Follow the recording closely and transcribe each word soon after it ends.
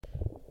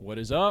What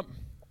is up?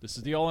 This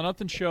is the All or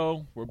Nothing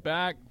Show. We're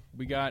back.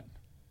 We got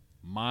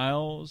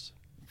Miles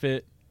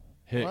Fit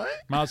Hicks. What?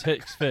 Miles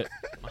Hicks Fit.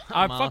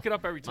 I fuck it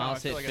up every time. Miles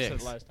I feel like I said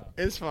it last time.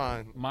 It's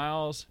fine.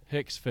 Miles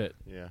Hicks Fit.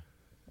 Yeah.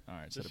 All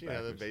right, Just set it the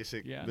backwards.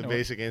 basic,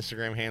 basic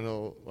Instagram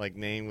handle like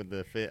name with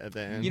the fit at the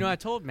end. You know, I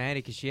told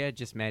Maddie because she had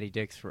just Maddie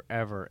Dix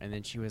forever, and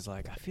then she was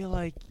like, "I feel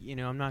like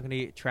I'm not gonna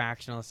get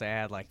traction unless I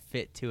add like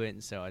fit to it."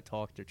 And so I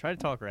tried to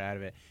talk her out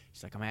of it.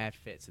 She's like, "I'm gonna add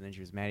fits," and then she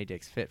was Maddie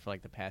Dix Fit for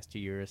like the past 2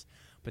 years.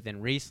 But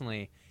then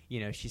recently,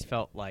 she's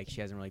felt like she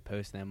hasn't really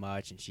posted that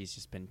much, and she's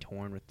just been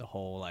torn with the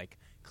whole like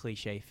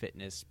cliche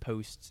fitness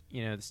posts,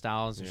 the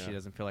styles, and she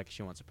doesn't feel like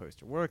she wants to post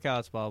her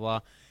workouts, blah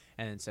blah.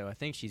 And so I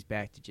think she's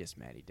back to just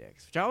Maddie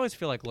Dix, which I always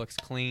feel like looks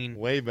clean.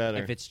 Way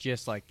better. If it's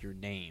just like your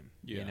name,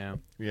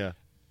 Yeah.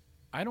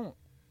 I don't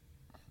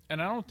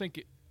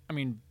think,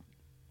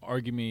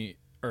 argue me,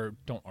 or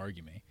don't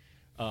argue me,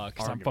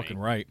 because I'm fucking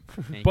right.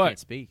 Man, but can't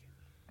speak.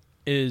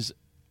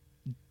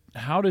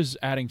 How does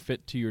adding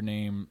fit to your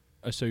name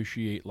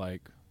associate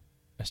like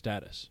a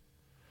status?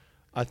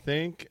 I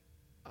think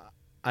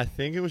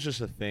it was just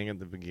a thing at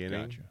the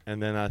beginning. Gotcha.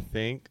 And then I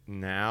think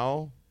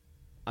now,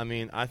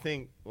 I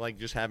think like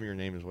just having your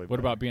name is way better. What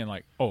about being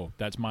like, oh,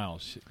 that's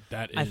Miles?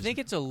 That is. I think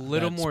it's a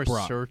little more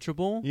Brock.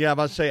 searchable. Yeah, I'm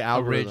about to say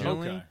algorithm.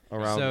 Originally.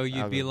 Okay. So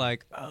you'd be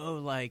like, oh,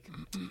 like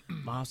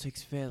Miles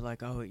Hicks Fit,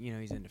 like, oh,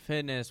 he's into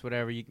fitness,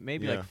 whatever. You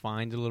maybe like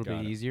find it a little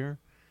bit easier,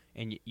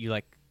 and you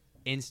like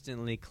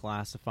instantly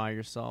classify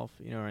yourself,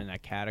 in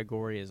that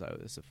category as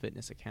a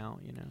fitness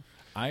account.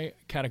 I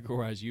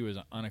categorize you as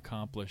an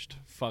unaccomplished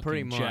fucking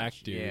Pretty much, jack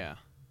dude. yeah,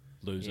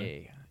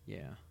 Loser.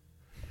 yeah.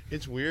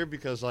 It's weird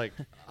because like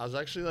I was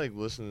actually like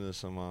listening to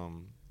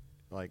some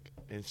like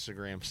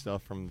Instagram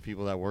stuff from the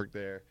people that work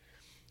there,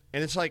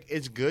 and it's like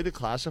it's good to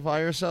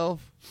classify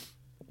yourself,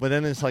 but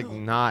then it's like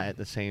not at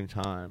the same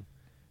time.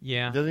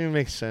 Yeah, It doesn't even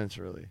make sense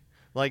really.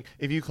 Like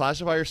if you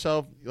classify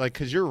yourself, like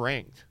because you're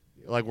ranked,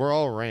 like we're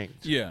all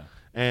ranked. Yeah.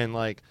 And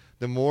like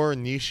the more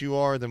niche you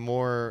are, the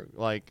more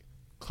like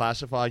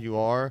classified you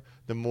are,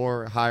 the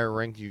more higher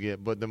rank you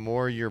get. But the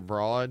more you're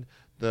broad,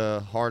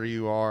 the harder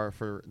you are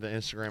for the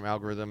Instagram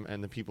algorithm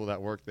and the people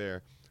that work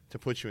there to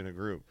put you in a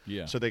group.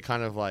 Yeah. So they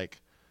kind of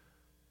like,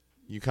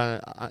 you're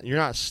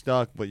not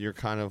stuck, but you're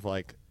kind of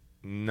like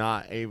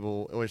not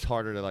able, it's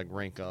harder to like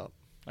rank up.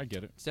 I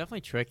get it. it's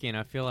definitely tricky, and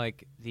I feel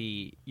like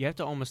you have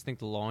to almost think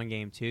the long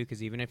game too,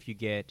 because even if you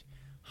get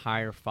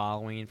higher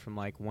following from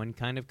like one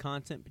kind of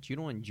content, but you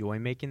don't enjoy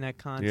making that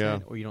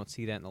content, or you don't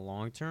see that in the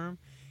long term,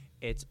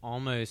 it's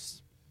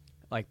almost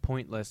like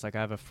pointless. Like I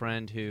have a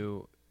friend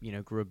who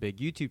grew a big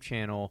YouTube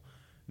channel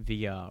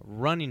via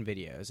running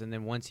videos, and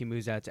then once he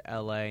moves out to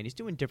LA and he's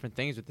doing different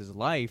things with his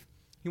life,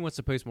 he wants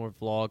to post more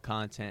vlog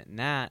content and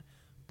that,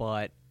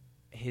 but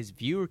his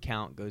viewer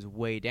count goes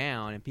way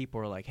down, and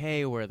people are like,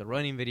 hey, where are the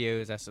running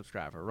videos? I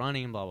subscribe for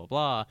running, blah, blah,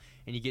 blah.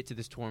 And you get to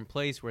this torn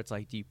place where it's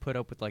like, do you put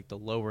up with like the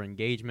lower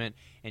engagement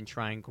and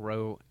try and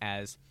grow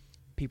as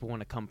people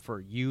want to come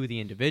for you, the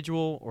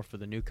individual, or for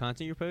the new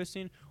content you're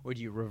posting? Or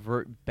do you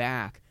revert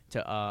back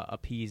to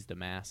appease the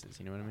masses?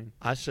 You know what I mean?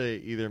 I say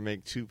either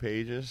make 2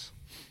 pages,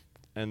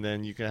 and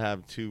then you can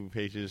have 2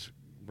 pages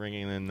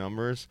bringing in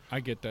numbers. I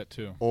get that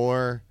too.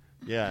 Or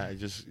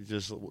just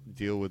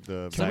deal with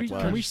the backlash.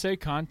 Can we say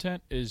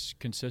content is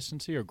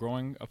consistency, or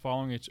growing a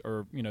following,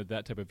 or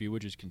that type of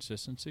viewage is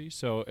consistency?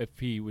 So if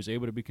he was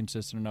able to be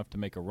consistent enough to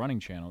make a running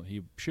channel,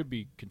 he should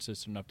be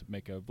consistent enough to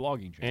make a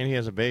vlogging channel. And he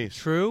has a base.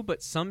 True,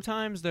 but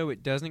sometimes though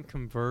it doesn't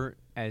convert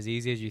as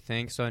easy as you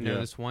think. So I know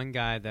this one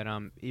guy that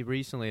he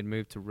recently had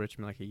moved to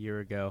Richmond like a year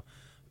ago.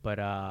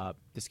 But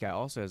this guy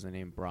also has the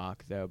name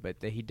Brock, though.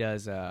 But he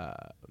does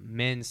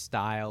men's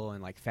style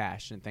and like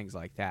fashion and things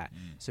like that.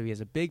 So he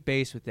has a big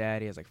base with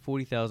that. He has like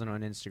 40,000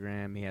 on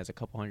Instagram. He has a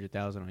couple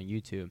 100,000 on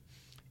YouTube.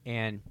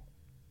 And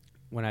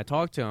when I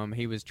talked to him,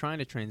 he was trying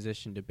to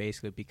transition to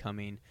basically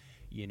becoming,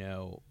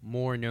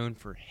 more known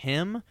for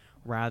him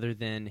rather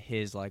than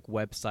his like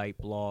website,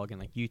 blog, and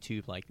like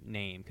YouTube like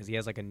name, because he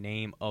has like a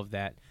name of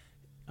that.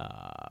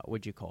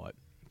 What'd you call it?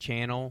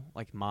 Channel,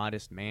 like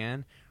Modest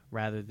Man,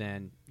 rather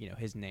than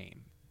his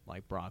name,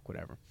 like Brock,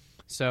 whatever.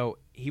 So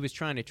he was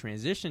trying to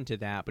transition to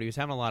that, but he was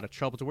having a lot of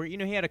trouble to where he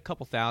had a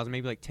couple thousand,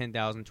 maybe like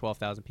 10,000,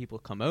 12,000 people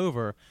come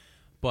over,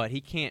 but he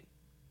can't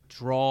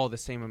draw the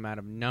same amount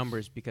of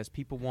numbers because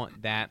people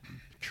want that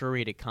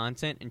curated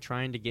content, and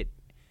trying to get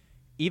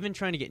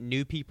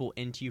new people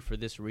into you for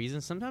this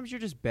reason. Sometimes you're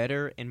just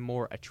better and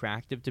more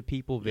attractive to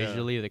people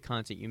visually, or the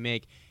content you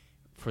make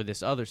for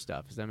this other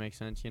stuff. Does that make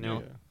sense? Yeah.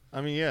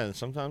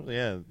 Sometimes,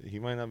 he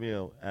might not be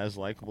as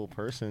likable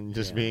person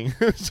just being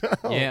himself.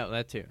 Yeah,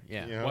 that too,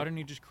 yeah. Why didn't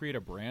you just create a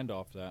brand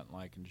off that,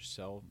 and just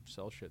sell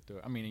shit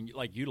through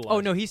it? Utilize. Oh,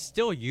 no, he's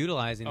still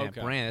utilizing that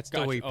brand. That's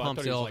still where he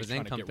pumps all of his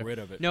income. To get rid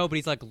of it. No, but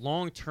he's like,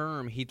 long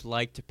term, he'd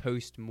like to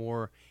post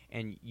more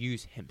and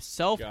use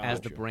himself as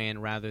the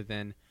brand rather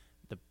than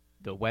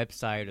the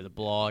website or the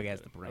blog as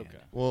the brand. Okay.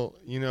 Well,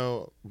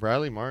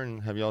 Bradley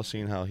Martin, have y'all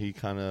seen how he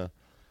kind of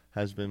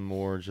has been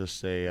more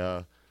just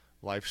a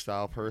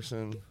lifestyle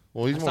person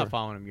Well, he's I more. stopped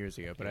following him years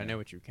ago, but I know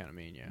what you kind of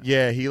mean. Yeah.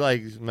 Yeah, he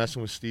like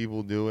messing with Steve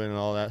will do it and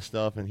all that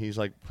stuff, and he's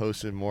like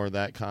posted more of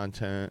that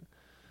content,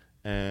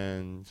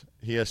 and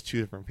he has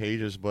 2 different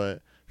pages.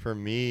 But for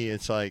me,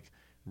 it's like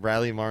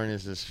Bradley Martin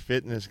is this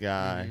fitness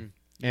guy,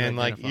 and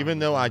like even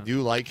though I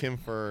do like him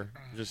for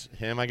just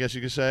him, I guess you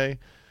could say,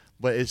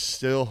 but it's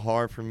still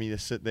hard for me to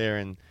sit there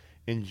and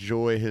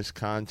enjoy his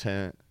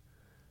content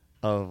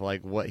of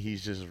like what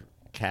he's just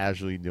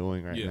casually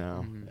doing right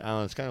now. I don't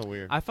know, it's kind of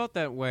weird. I felt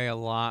that way a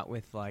lot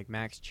with like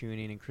Max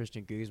Tuning and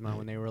Christian Guzman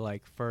when they were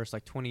like first,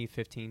 like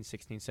 2015,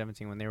 16,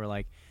 17, when they were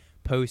like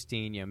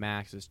posting, you know,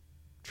 Max was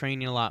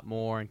training a lot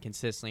more and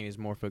consistently he was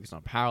more focused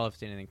on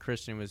powerlifting, and then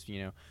Christian was,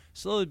 you know,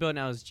 slowly building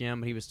out his gym,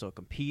 but he was still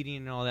competing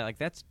and all that. Like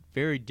that's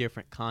very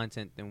different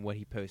content than what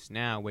he posts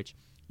now, which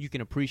you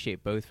can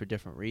appreciate both for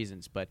different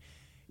reasons. But,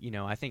 you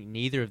know, I think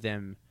neither of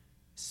them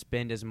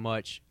spend as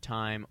much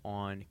time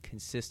on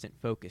consistent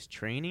focused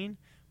training,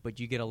 but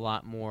you get a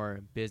lot more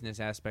business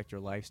aspect or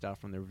lifestyle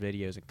from their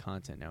videos and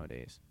content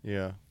nowadays.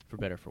 Yeah. For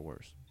better or for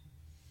worse.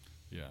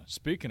 Yeah.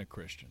 Speaking of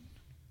Christian,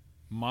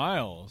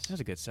 Miles. That was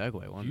a good segue,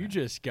 wasn't You it?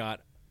 just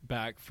got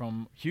back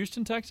from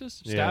Houston,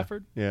 Texas? Yeah.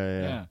 Stafford?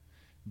 Yeah.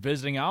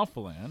 Visiting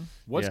Alphalete.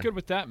 What's good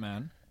with that,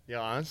 man? Yeah,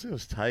 honestly, it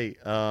was tight.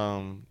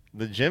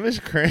 The gym is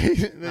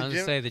crazy. I was going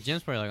to say, the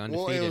gym's probably like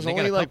undefeated. Well, it was they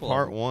only got a like couple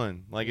part of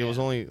 1. Like, it was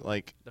only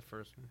like... the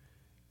first one.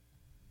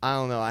 I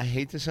don't know. I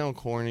hate to sound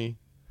corny.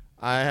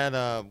 I had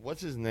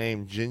what's his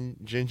name?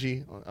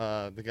 Gingy,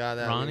 the guy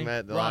that Ronnie? we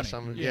met the last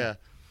time. Yeah.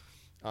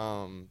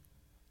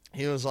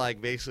 He was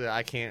like, basically,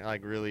 I can't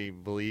like really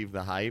believe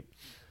the hype,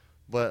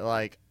 but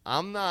like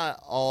I'm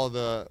not all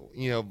the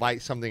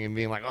bite something and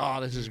being like,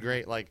 oh, this is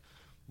great. Like,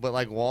 but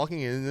like walking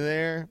into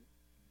there,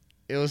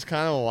 it was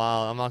kind of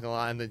wild. I'm not gonna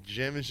lie. And the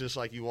gym is just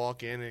like you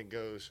walk in and it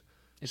goes.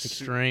 It's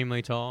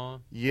extremely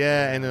tall.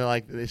 Yeah, and they're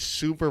like it's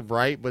super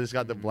bright, but it's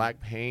got the black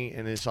paint,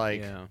 and it's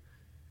like. Yeah.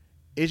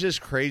 It's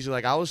just crazy.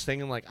 Like, I was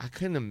thinking, like, I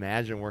couldn't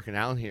imagine working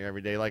out here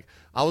every day. Like,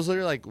 I was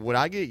literally like, would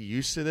I get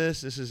used to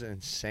this? This is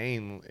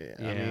insane. Yeah.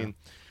 I mean,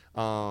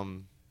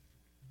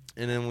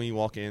 and then when you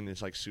walk in,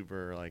 it's, like,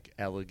 super, like,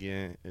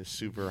 elegant. It's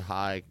super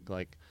high,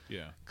 like,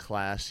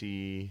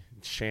 classy,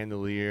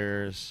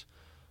 chandeliers.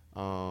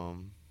 It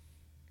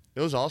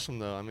was awesome,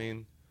 though. I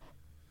mean,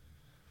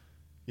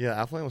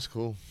 yeah, Alphalete was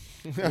cool.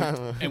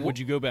 And would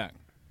you go back?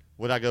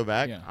 Would I go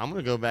back? Yeah. I'm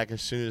going to go back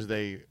as soon as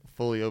they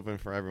fully open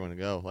for everyone to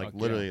go. Like,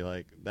 literally,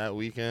 like, that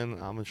weekend,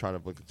 I'm going to try to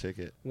book a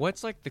ticket.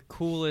 What's, like, the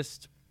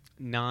coolest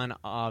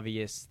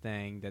non-obvious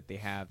thing that they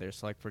have there?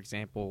 So, like, for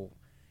example,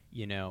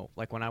 you know,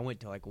 like, when I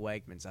went to, like,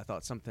 Wegmans, I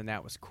thought something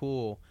that was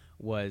cool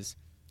was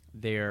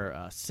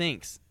their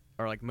sinks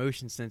are, like,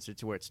 motion sensor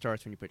to where it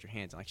starts when you put your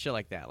hands on. Like, shit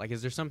like that. Like,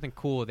 is there something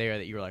cool there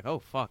that you were like, oh,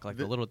 fuck, like,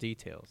 the little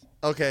details?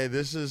 Okay,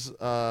 this is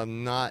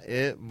not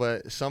it,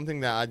 but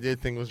something that I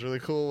did think was really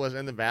cool was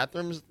in the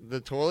bathrooms,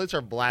 the toilets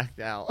are blacked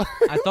out.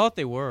 I thought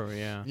they were,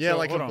 yeah. Yeah, so,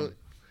 like hold on.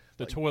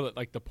 The toilet,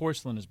 like the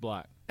porcelain is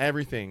black.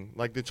 Everything,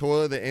 like the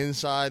toilet, the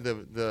inside, the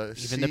even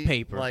seat, the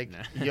paper, like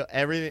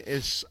everything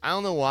is. I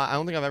don't know why. I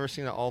don't think I've ever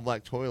seen an all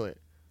black toilet.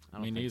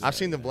 Me neither. I've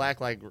seen the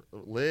black like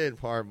lid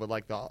part, but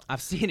like the.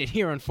 I've seen it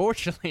here,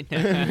 unfortunately.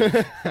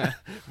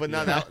 But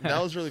no, that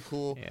was really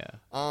cool. Yeah.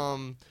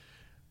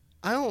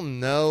 I don't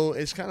know.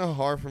 It's kind of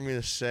hard for me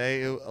to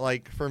say.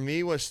 Like for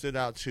me, what stood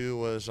out too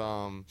was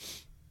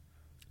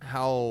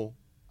how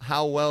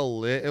well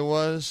lit it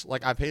was.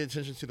 Like I paid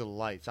attention to the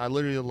lights. I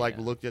literally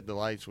looked at the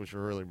lights, which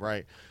were really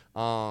bright.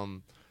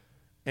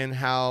 And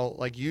how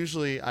like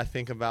usually I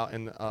think about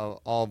in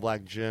all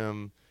black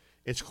gym,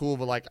 it's cool,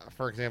 but like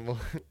for example.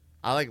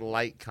 I like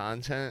light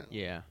content.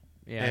 Yeah,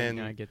 and,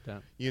 I get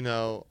that. You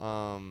know,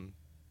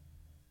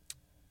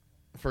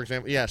 for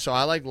example, so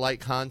I like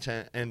light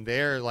content, and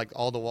there, like,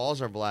 all the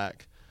walls are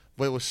black,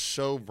 but it was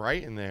so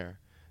bright in there.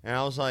 And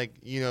I was like,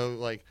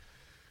 like,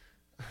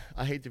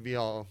 I hate to be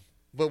all,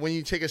 but when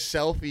you take a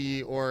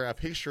selfie or a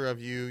picture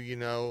of you,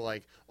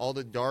 like, all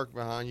the dark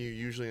behind you,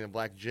 usually in a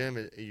black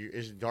gym,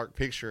 is a dark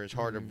picture. It's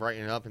hard to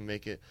brighten it up and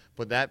make it,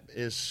 but that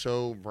is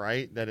so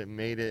bright that it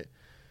made it,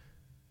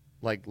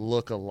 like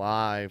look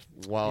alive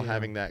while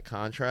having that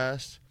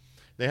contrast.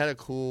 They had a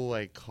cool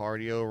like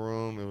cardio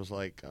room. It was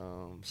like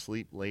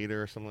sleep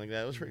later or something like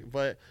that. It was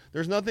but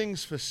there's nothing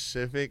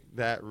specific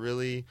that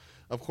really,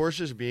 of course,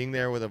 just being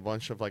there with a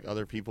bunch of like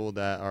other people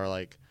that are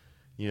like,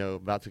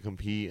 about to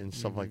compete and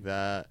stuff like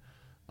that.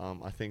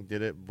 I think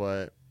did it,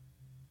 but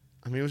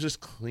I mean it was just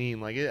clean.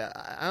 Like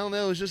I don't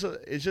know.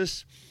 It's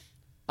just.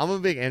 I'm a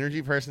big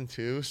energy person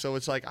too, so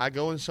it's like I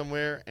go in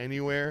somewhere,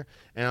 anywhere,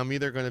 and I'm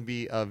either going to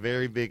be a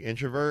very big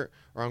introvert,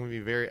 or I'm going to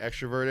be very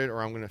extroverted,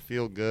 or I'm going to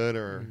feel good,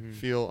 or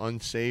feel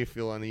unsafe,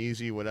 feel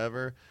uneasy,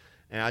 whatever.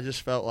 And I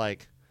just felt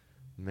like,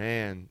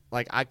 man,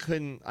 like I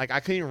couldn't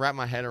even wrap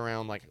my head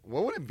around like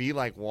what would it be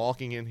like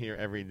walking in here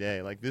every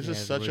day? Like this is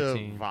such a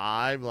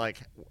vibe.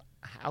 Like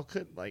how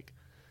can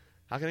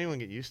anyone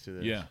get used to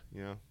this? Yeah,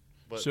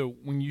 But, so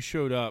when you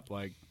showed up,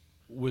 like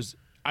was.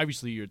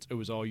 Obviously, it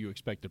was all you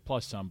expected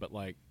plus some, but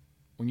like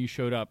when you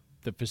showed up,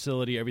 the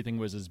facility, everything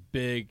was as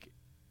big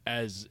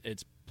as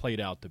it's played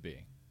out to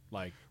be.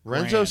 like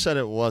Renzo grand? said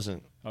it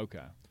wasn't. Okay.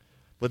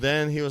 But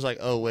then he was like,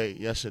 "Oh wait,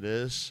 yes it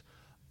is."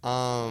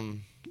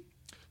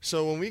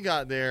 So when we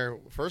got there,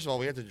 first of all,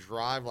 we had to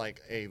drive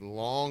like a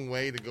long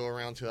way to go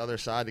around to the other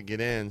side to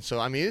get in. So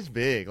I mean, it's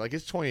big. Like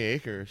it's 20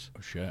 acres.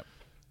 Oh shit.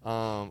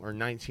 Or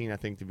 19, I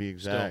think to be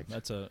exact.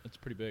 Still, that's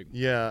pretty big.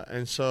 Yeah,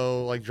 and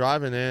so like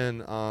driving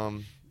in,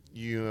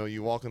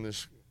 you walk in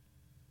this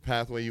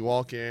pathway. You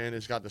walk in.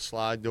 It's got the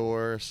slide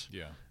doors.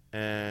 Yeah.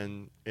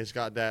 And it's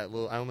got that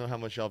little. I don't know how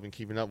much y'all been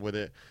keeping up with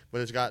it,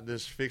 but it's got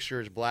this fixture.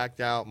 It's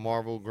blacked out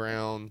marble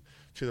ground.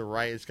 To the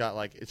right, it's got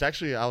like it's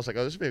actually. I was like,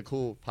 oh, this would be a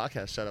cool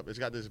podcast setup. It's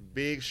got this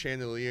big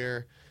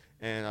chandelier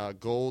and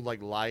gold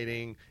like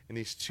lighting and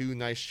these two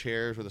nice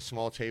chairs with a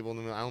small table in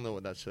the middle. I don't know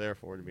what that's there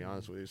for, to be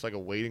honest with you. It's like a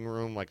waiting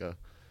room, like a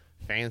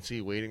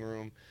fancy waiting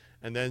room.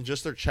 And then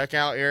just their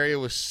checkout area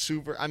was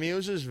super. I mean, it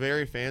was just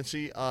very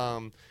fancy.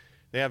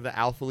 They have the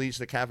Alphaletes,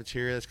 the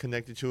cafeteria that's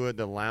connected to it,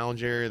 the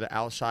lounge area, the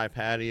outside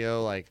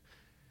patio, like.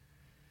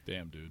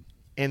 Damn, dude.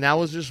 And that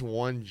was just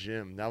one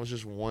gym.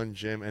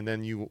 And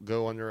then you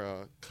go under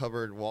a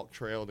covered walk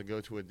trail to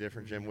go to a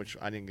different gym, which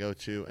I didn't go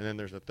to. And then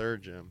there's a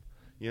third gym.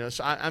 You know,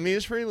 so I mean,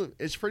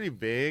 it's pretty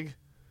big.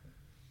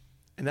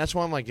 And that's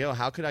why I'm like, yo,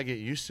 how could I get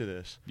used to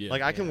this? Yeah,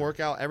 like, I can work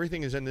out.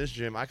 Everything is in this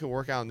gym. I could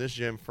work out in this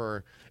gym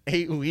for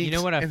 8 weeks. You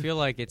know what I feel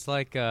like? It's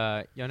like,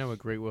 y'all know what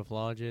Great Wolf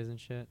Lodge is and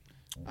shit?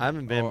 I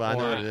haven't been, but I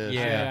know what it is.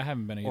 Yeah, I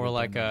haven't been either. Or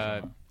like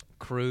a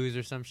cruise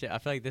or some shit. I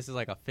feel like this is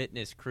like a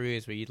fitness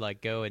cruise where you'd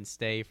like go and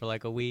stay for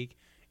like a week.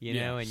 You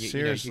know, and you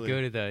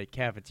go to the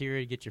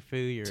cafeteria, get your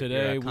food.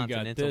 Today your we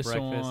got this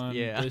breakfast. on,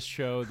 yeah. this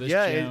show, this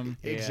gym.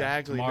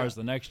 Exactly. Tomorrow's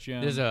the next gym.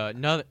 There's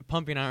another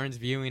Pumping Irons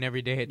viewing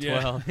every day at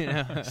 12. You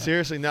know?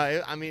 Seriously,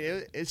 no.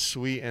 It's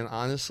sweet, and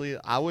honestly,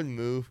 I would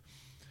move.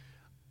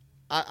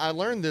 I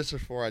learned this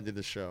before I did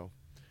the show,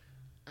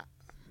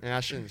 and I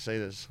shouldn't say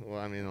this. Well,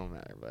 I mean, it don't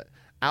matter. But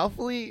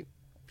Alphalete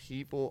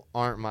people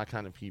aren't my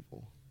kind of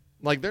people.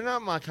 Like, they're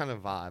not my kind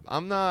of vibe.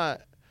 I'm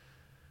not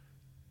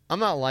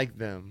like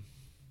them.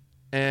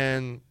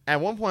 And at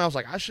one point, I was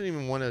like, I shouldn't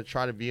even want to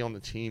try to be on the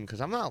team because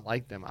I'm not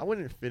like them. I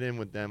wouldn't fit in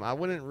with them. I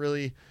wouldn't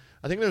really.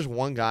 I think there's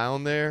one guy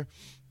on there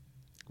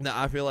that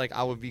I feel like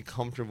I would be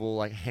comfortable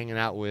like hanging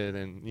out with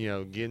and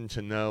getting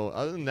to know.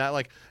 Other than that,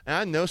 like, and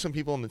I know some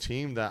people on the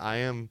team that I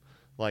am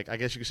like, I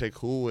guess you could say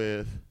cool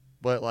with,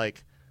 but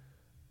like,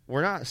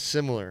 we're not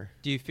similar.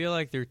 Do you feel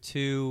like they're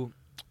too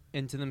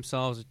into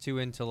themselves or too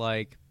into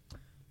like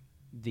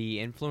the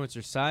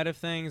influencer side of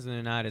things, and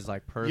they're not as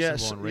like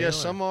personable and real? Yeah,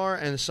 some are,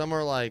 and some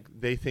are like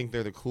they think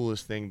they're the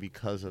coolest thing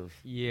because of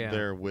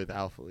they're with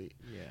Alphalete.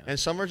 Yeah, and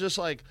some are just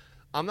like,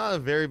 I'm not a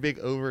very big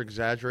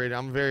over-exaggerated.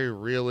 I'm very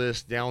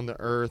realist,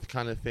 down-to-earth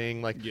kind of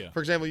thing. Like, for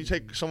example, you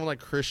take someone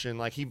like Christian,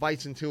 like he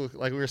bites into,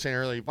 like we were saying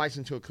earlier, he bites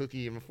into a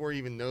cookie, and before he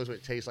even knows what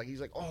it tastes like,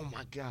 he's like, oh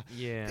my God,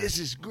 this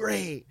is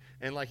great.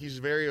 And like, he's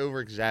very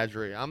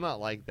over-exaggerated. I'm not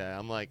like that.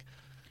 I'm like,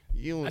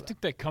 I think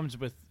that comes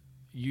with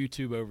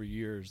YouTube over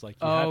years. Like,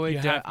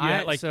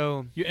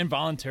 you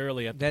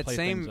involuntarily have to that play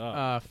same things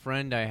up.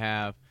 Friend I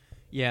have.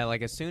 Yeah,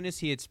 like as soon as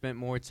he had spent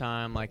more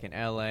time like in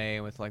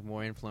LA with like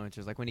more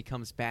influencers, like when he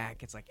comes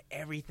back, it's like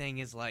everything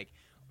is like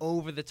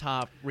over the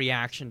top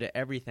reaction to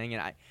everything,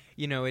 and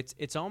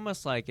it's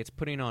almost like it's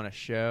putting on a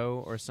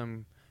show or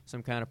some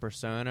kind of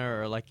persona,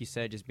 or like you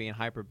said, just being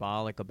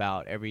hyperbolic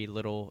about every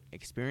little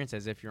experience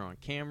as if you're on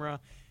camera.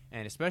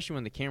 And especially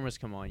when the cameras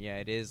come on,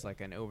 it is like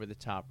an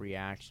over-the-top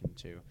reaction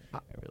to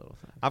every little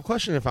thing. I've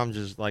questioned if I'm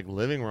just like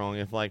living wrong.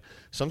 If like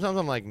sometimes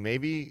I'm like,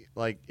 maybe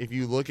like if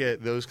you look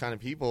at those kind of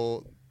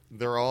people,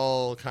 they're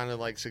all kind of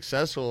like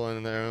successful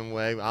in their own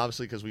way,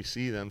 obviously because we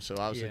see them. So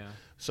obviously,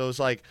 so it's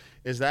like,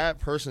 is that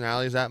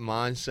personality, is that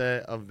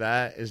mindset of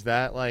that, is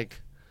that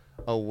like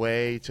a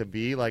way to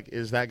be? Like,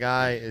 is that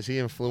guy, is he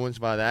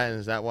influenced by that, and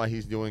is that why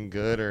he's doing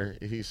good, or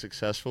is he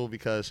successful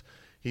because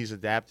he's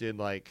adapted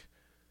like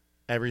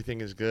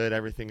everything is good,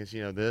 everything is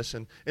this?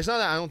 And it's not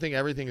that I don't think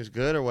everything is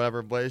good or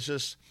whatever, but it's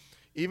just,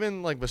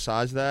 even like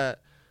besides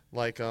that,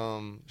 like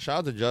shout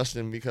out to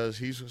Justin because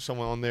he's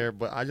someone on there,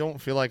 but I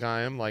don't feel like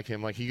I am like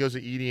him. Like, he goes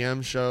to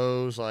EDM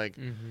shows, like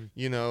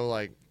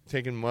like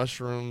taking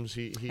mushrooms.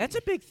 He that's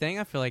a big thing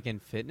I feel like in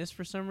fitness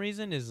for some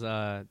reason is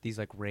these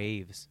like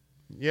raves.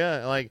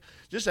 Yeah, like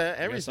just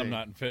everything. I guess I'm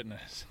not in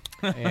fitness.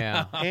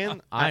 Yeah,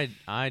 and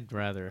I'd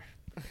rather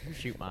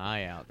shoot my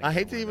eye out. I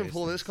hate to even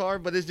pull this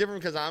card, but it's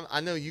different because I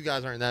know you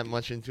guys aren't that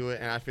much into it,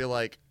 and I feel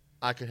like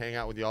I could hang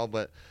out with y'all.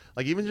 But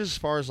like, even just as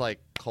far as like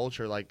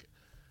culture, like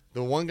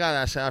the one guy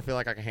that I said I feel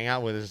like I can hang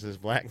out with is this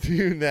black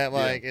dude that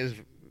like is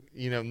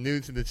new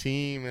to the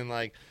team, and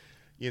like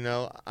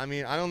I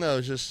mean, I don't know,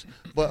 it's just,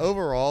 but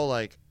overall,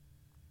 like,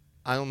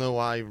 I don't know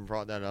why I even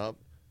brought that up,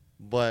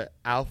 but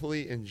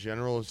Alphalete in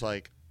general is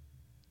like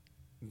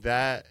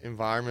that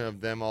environment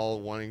of them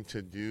all wanting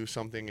to do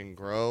something and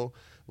grow,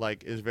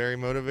 like, is very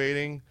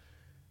motivating.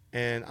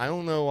 And I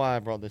don't know why I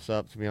brought this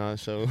up, to be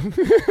honest. So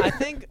I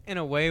think in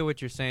a way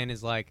what you're saying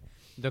is like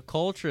the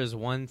culture is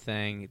one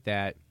thing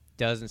that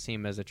doesn't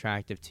seem as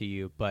attractive to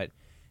you, but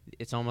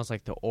it's almost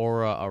like the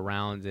aura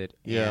around it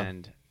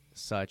and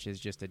such is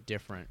just a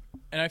different.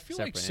 And I feel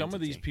like some entity.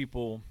 of these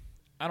people,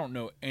 I don't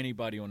know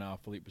anybody on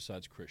Alphalete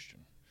besides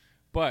Christian,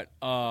 but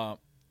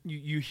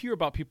you hear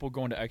about people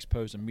going to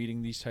expos and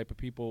meeting these type of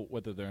people,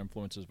 whether they're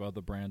influencers of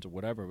other brands or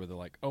whatever, where they're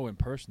like, oh, in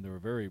person they were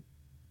very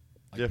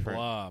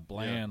different,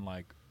 bland,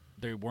 like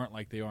they weren't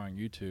like they are on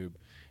YouTube.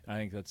 And I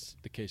think that's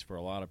the case for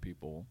a lot of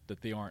people,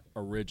 that they aren't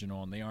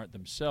original and they aren't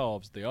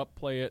themselves. They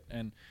upplay it,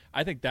 and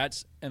I think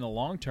that's in the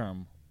long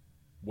term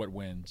what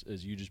wins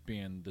is you just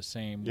being the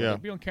same. Yeah.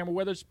 Be on camera,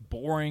 whether it's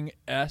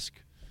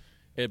boring-esque,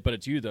 but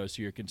it's you though,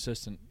 so you're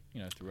consistent,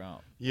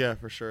 throughout. Yeah,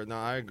 for sure. No,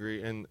 I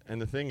agree. And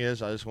the thing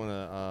is, I just want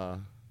to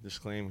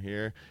disclaim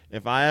here: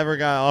 if I ever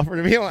got offered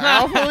to be on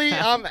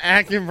Alphalete, I'm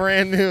acting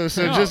brand new.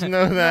 So just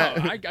know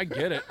that. No, I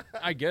get it.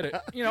 I get it.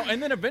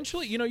 And then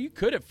eventually, you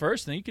could at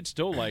first, and then you could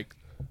still like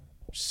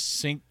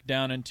sink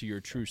down into your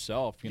true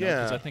self.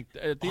 Because I think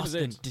at the end of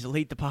the day,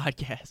 delete the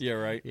podcast. Yeah,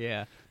 right.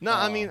 Yeah. No,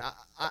 I mean,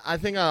 I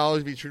think I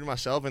always be true to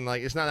myself, and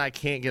like it's not that I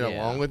can't get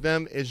along with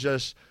them. It's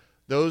just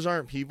those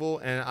aren't people,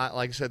 and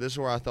like I said, this is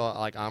where I thought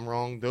like I'm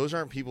wrong. Those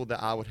aren't people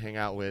that I would hang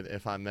out with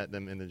if I met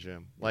them in the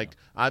gym. Like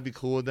I'd be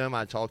cool with them,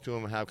 I'd talk to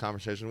them and have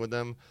conversation with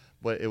them,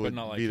 but it would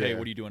not like, be hey, there.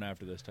 what are you doing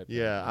after this type?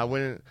 Yeah, I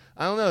wouldn't.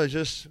 I don't know. It's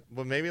just,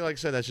 but maybe like I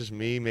said, that's just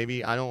me.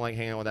 Maybe I don't like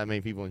hanging out with that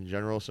many people in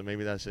general. So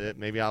maybe that's it.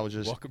 Maybe I was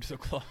just welcome to the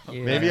club.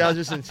 Yeah. Maybe I was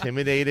just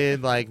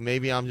intimidated. Like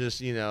maybe I'm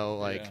just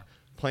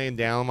playing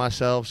down on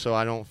myself, so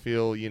I don't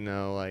feel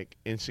like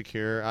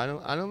insecure. I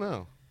don't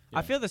know. Yeah.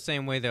 I feel the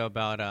same way though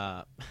about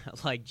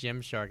like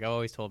Gymshark. I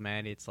always told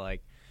Maddie it's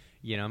like,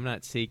 I'm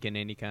not seeking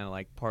any kind of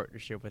like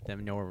partnership with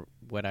them, nor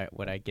would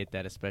I get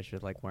that, especially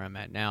with like where I'm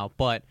at now.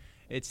 But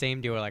it's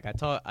same deal. Like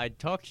I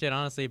talk shit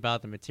honestly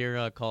about the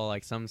material. I call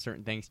like some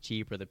certain things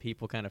cheap or the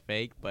people kind of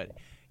fake. But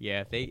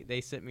yeah, if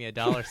they sent me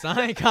a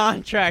 $sign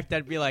contract,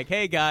 I'd be like,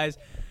 hey guys,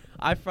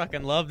 I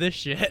fucking love this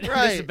shit.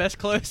 Right. This is the best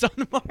clothes on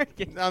the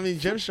market. I mean,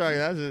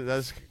 Gymshark,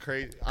 that's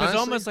crazy. It's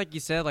almost like you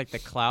said, like the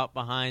clout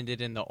behind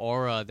it and the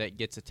aura that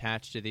gets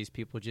attached to these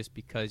people just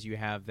because you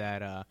have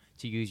that,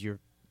 to use your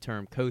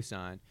term,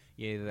 cosign.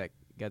 That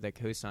got that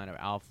cosign of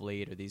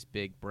Alphalete or these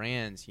big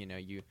brands.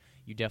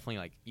 You definitely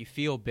like you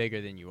feel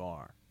bigger than you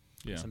are.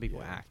 Yeah. Some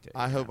people act it.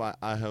 I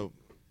hope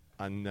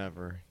I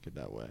never get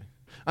that way.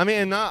 I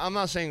mean, I'm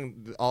not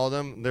saying all of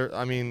them.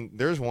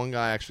 There's one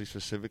guy actually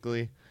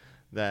specifically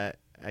that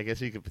I guess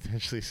he could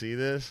potentially see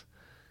this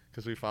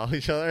because we follow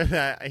each other.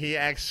 That he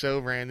acts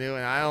so brand new,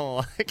 and I don't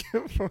like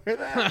him for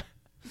that.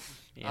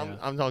 Yeah.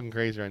 I'm talking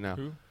crazy right now.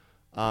 Who?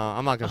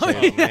 I'm not gonna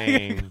say his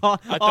name, I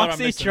thought I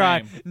missed the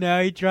tried. name.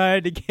 No, he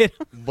tried to get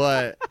him.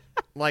 but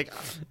like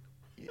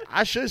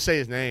I should say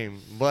his name.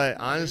 But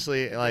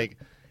honestly, like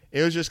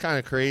it was just kind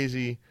of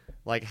crazy,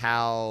 like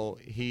how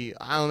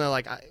I don't know,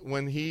 like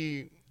when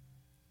he,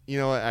 you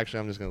know what? Actually,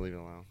 I'm just gonna leave it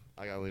alone.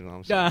 I gotta leave it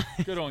alone.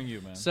 Good on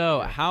you, man. So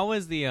how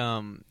was the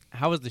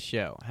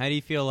show? How do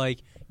you feel like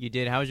you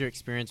did? How was your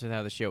experience with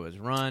how the show was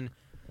run?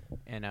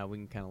 And we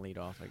can kind of lead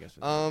off, I guess.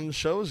 The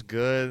show was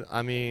good.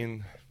 I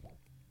mean,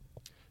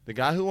 the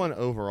guy who won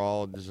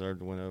overall deserved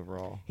to win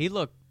overall. He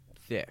looked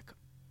thick.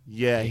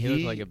 Yeah, he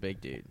looked like a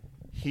big dude.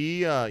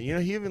 He,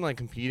 he even like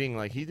competing.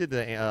 Like he did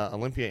the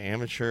Olympia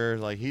Amateur.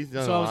 Like he's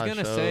done. So a I was lot of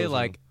gonna shows say,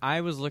 like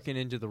I was looking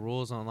into the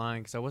rules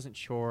online because I wasn't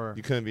sure.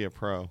 You couldn't be a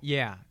pro.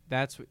 Yeah,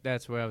 that's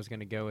where I was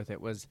gonna go with it.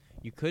 Was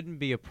you couldn't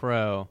be a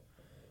pro,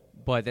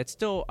 but that's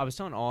still. I was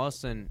telling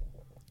Austin,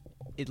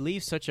 it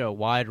leaves such a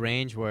wide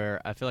range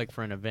where I feel like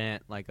for an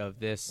event like of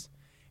this,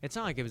 it's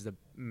not like it was the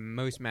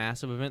most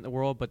massive event in the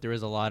world, but there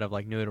is a lot of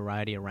like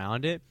notoriety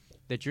around it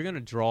that you're gonna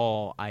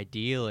draw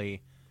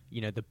ideally,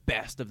 the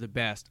best of the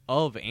best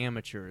of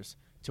amateurs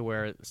to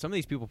where some of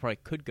these people probably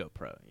could go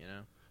pro.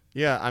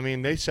 Yeah, I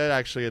mean, they said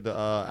actually at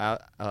the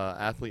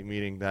athlete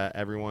meeting that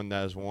everyone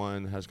that has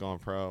won has gone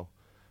pro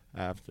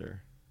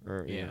after,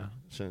 or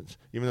since.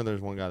 Even though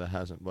there's one guy that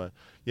hasn't, but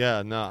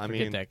yeah, no, I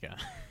mean, that guy.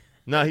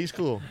 No, he's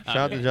cool. Shout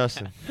out to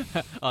Justin.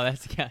 Oh,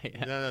 that's the guy.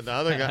 Yeah. No, the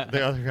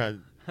other guy.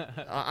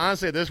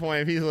 Honestly, at this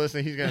point, if he's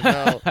listening, he's gonna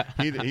know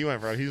he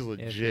went pro. He's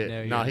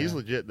legit. He's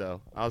legit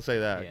though. I'll say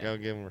that. Yeah. Go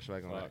give him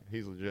respect on that.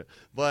 He's legit.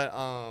 But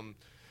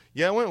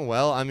yeah, it went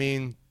well. I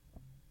mean,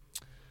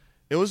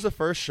 it was the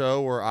first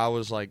show where I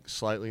was like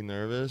slightly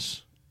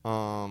nervous.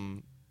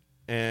 And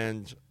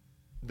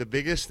the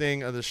biggest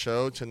thing of the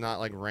show, to not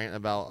like rant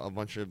about a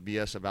bunch of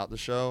BS about the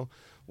show,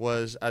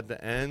 was at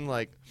the end,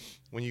 like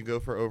when you go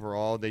for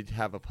overall, they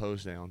have a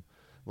pose down.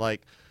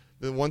 Like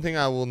the one thing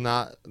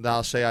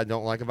I'll say I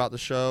don't like about the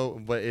show,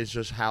 but it's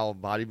just how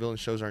bodybuilding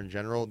shows are in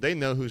general. They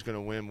know who's going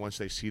to win once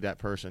they see that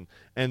person.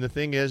 And the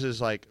thing is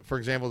like, for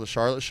example, the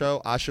Charlotte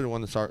show, I should have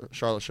won the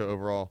Charlotte show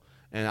overall,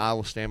 and I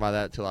will stand by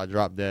that till I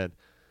drop dead.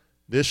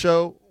 This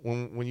show,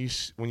 when you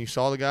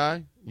saw the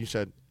guy, you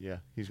said, yeah,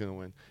 he's going to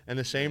win. And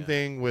the same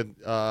thing with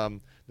the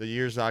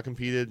years I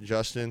competed,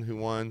 Justin, who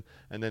won,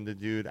 and then the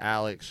dude,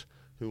 Alex,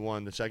 who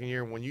won the second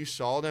year. When you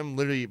saw them,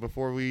 literally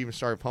before we even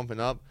started pumping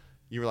up,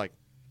 you were like,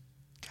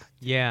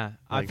 yeah,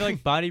 I feel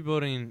like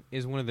bodybuilding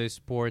is one of those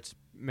sports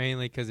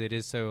mainly because it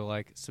is so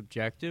like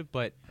subjective,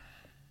 but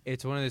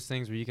it's one of those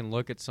things where you can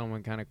look at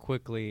someone kind of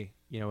quickly,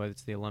 whether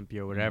it's the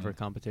Olympia or whatever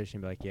competition,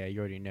 and be like, yeah, you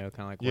already know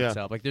kind of like what's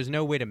up. Like there's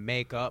no way to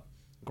make up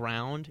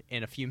ground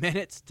in a few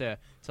minutes to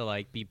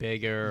like be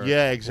bigger.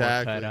 Yeah, or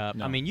exactly. cut up.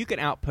 No. I mean, you can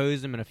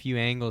outpose them in a few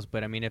angles,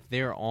 but I mean, if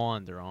they're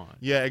on, they're on.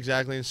 Yeah,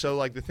 exactly. And so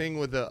like the thing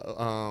with the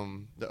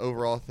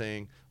overall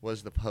thing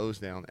was the pose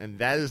down, and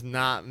that is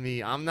not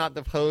me. I'm not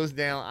the pose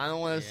down. I don't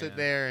want to sit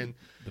there and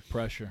The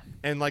pressure.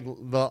 like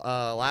the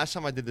last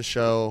time I did the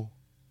show,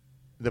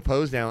 the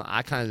pose down,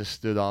 I kind of just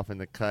stood off in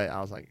the cut.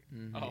 I was like,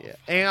 Oh. yeah.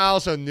 And I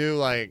also knew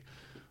like.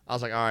 I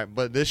was like, all right,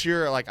 but this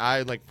year, like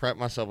I like prepped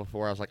myself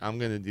before. I was like, I'm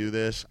gonna do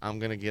this. I'm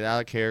gonna get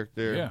out of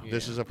character. Yeah.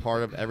 This is a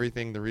part of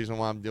everything. The reason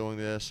why I'm doing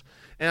this,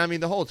 and I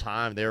mean, the whole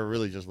time they were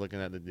really just looking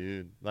at the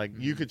dude. Like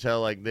you could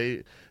tell, like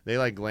they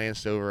like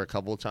glanced over a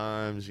couple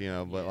times, you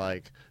know, but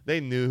like they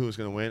knew who was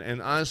gonna win,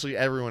 and honestly,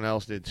 everyone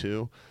else did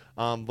too.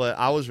 But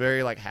I was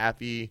very like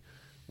happy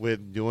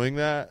with doing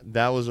that.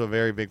 That was a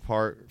very big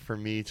part for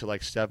me to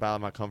like step out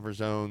of my comfort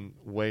zone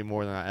way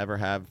more than I ever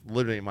have,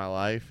 literally in my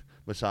life.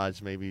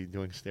 Besides maybe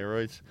doing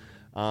steroids,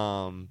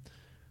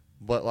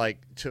 but like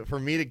for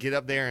me to get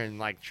up there and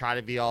like try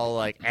to be all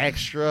like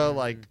extra,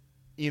 like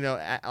you know,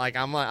 like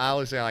I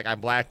always say like I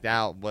blacked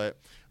out, but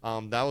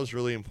that was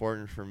really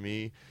important for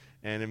me,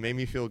 and it made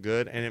me feel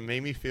good, and it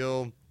made me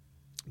feel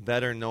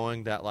better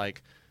knowing that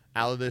like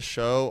out of this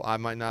show I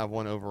might not have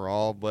won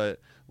overall, but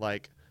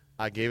like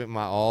I gave it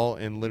my all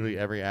in literally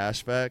every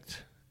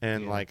aspect,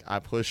 and like I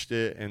pushed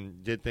it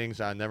and did things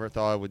I never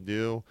thought I would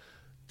do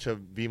to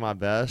be my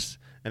best.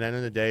 And at the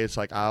end of the day, it's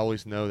like I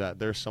always know that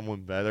there's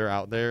someone better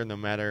out there, no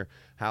matter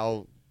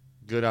how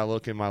good I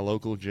look in my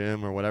local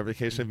gym or whatever the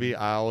case may be.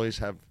 I always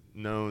have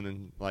known,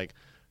 and like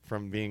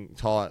from being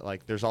taught,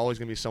 like there's always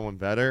going to be someone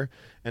better.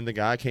 And the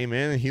guy came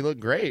in and he looked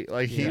great.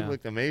 Like he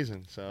looked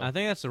amazing. So I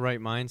think that's the right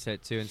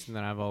mindset too. And something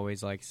that I've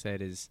always like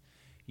said is,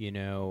 you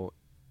know,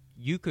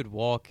 you could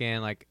walk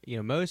in, like, you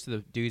know, most of the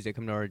dudes that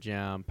come to our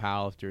gym,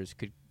 powerlifters,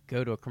 could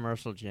go to a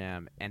commercial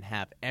gym and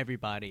have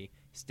everybody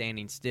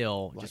standing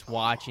still, like, just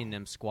watching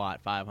them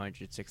squat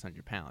 500,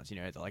 600 pounds. You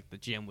know, it's like the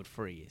gym would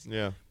freeze.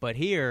 Yeah. But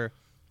here,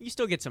 you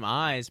still get some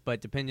eyes,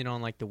 but depending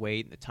on like the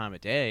weight and the time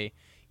of day,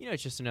 you know,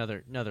 it's just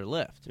another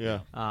lift. Yeah.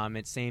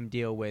 It's same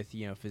deal with,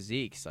 you know,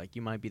 physiques. Like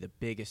you might be the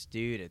biggest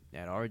dude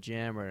at our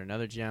gym or at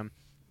another gym,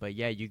 but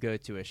yeah, you go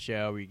to a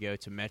show or you go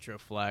to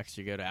Metroflex,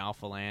 you go to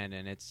Alphalete,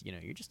 and it's, you know,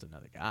 you're just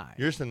another guy.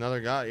 You're just another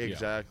guy.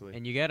 Exactly.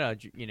 And you gotta,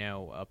 you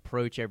know,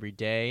 approach every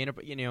day. And,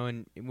 you know,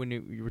 and when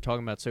you were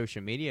talking about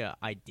social media,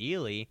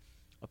 ideally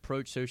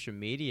approach social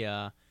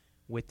media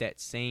with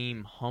that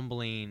same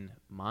humbling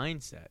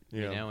mindset,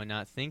 you know, and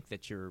not think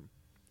that you're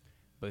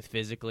both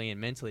physically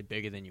and mentally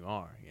bigger than you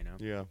are, you know?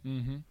 Yeah.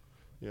 Mm-hmm.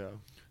 Yeah.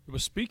 Well,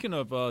 speaking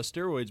of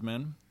steroids,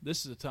 man,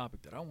 this is a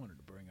topic that I wanted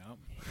to bring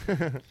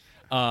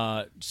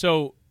up.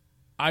 So,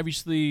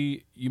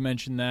 obviously, you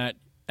mentioned that,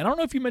 and I don't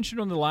know if you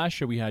mentioned on the last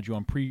show we had you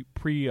on pre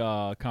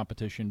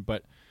competition,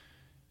 but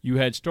you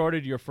had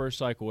started your first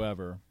cycle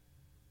ever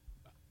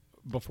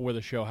before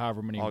the show,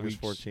 however many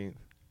August weeks. 14th.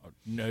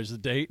 Knows the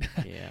date.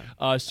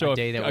 Yeah. So a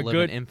day that will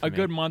live in infamy. a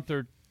good month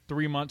or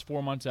 3 months,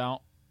 4 months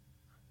out.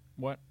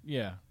 What?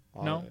 Yeah.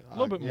 No, a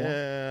little bit more.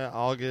 Yeah,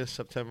 August,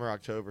 September,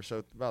 October,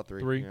 so about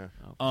three. 3.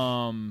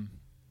 Yeah.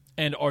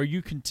 And are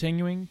you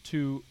continuing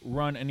to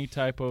run any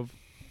type of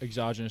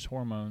exogenous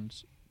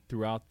hormones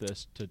throughout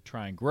this to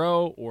try and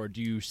grow, or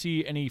do you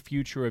see any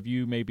future of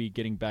you maybe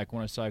getting back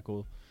on a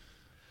cycle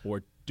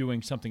or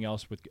doing something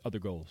else with other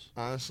goals?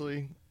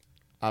 Honestly,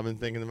 I've been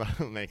thinking about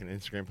making an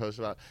Instagram post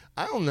about it.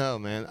 I don't know,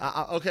 man.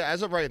 Okay,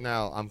 as of right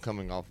now, I'm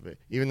coming off of it,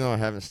 even though I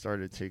haven't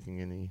started taking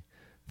any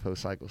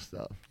post-cycle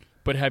stuff.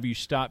 But have you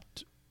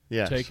stopped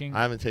taking?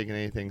 I haven't taken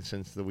anything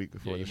since the week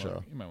before the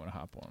show. You might want to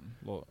hop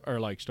on or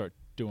like start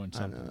doing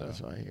something I know,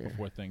 that's what I hear.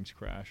 before things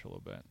crash a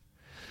little bit.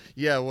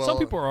 Yeah, well, some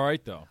people are all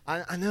right though.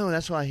 I know,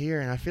 that's what I hear,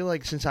 and I feel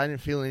like since I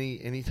didn't feel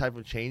any type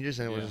of changes,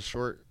 and it was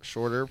a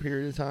shorter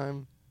period of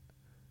time.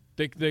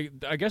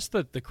 I guess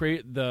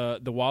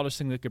the wildest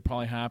thing that could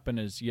probably happen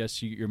is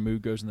your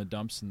mood goes in the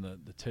dumps and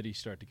the titties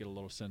start to get a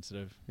little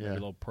sensitive. Yeah. Maybe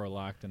a little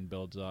prolactin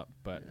builds up,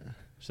 but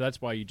so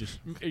that's why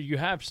you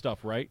have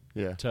stuff, right?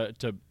 Yeah.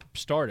 To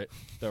start it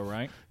though,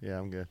 right? Yeah,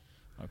 I'm good.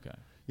 Okay.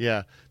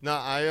 Yeah.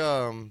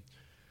 No,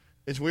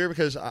 it's weird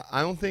because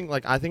I don't think,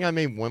 like, I think I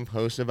made one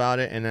post about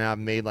it, and then I've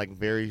made, like,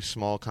 very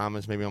small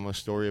comments maybe on my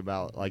story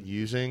about, like,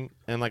 using,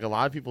 and, like, a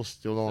lot of people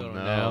still don't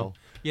know.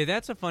 Yeah,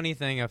 that's a funny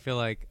thing I feel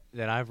like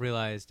that I've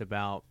realized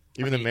about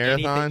even the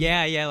marathon.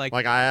 Yeah, like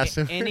I asked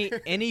him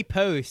any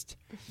post,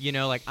 you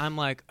know, like I'm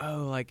like,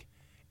 oh, like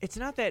it's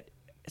not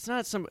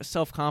some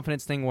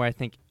self-confidence thing where I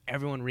think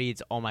everyone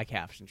reads all my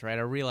captions, right?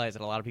 I realize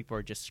that a lot of people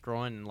are just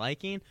scrolling and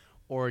liking,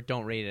 or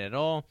don't read it at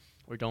all,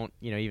 or don't,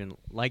 you know, even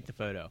like the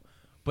photo.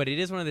 But it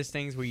is one of those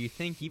things where you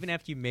think even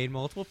after you made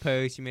multiple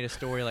posts, you made a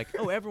story like,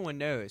 oh, everyone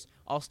knows.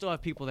 I'll still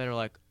have people that are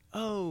like,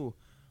 oh,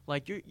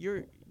 like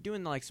you're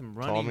doing like some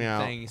running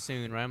thing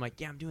soon, right? I'm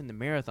like, yeah, I'm doing the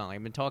marathon. Like,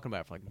 I've been talking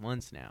about it for like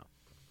months now.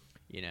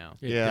 You know.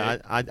 Yeah,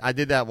 I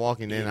did that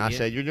walking in. I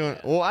said you're doing.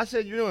 Well, I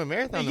said you're doing a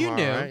marathon You tomorrow,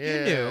 knew. right?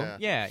 You knew.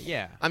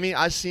 Yeah. I mean,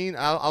 I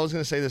was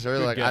gonna say this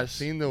earlier. Like, I've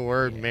seen the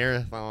word Yeah.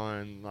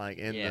 marathon like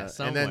in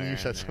and then you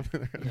said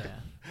something.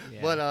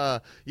 Yeah.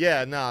 But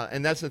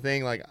and that's the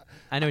thing. Like,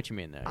 I know what you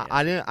mean, though. Yeah.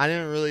 I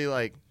didn't really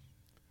like.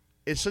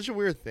 It's such a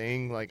weird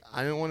thing. Like,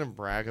 I didn't want to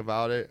brag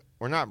about it,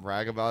 or not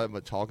brag about it,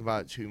 but talk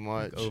about it too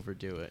much. Like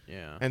overdo it,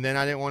 yeah. And then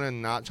I didn't want to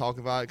not talk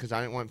about it because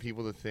I didn't want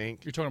people to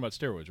think. You're talking about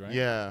steroids, right?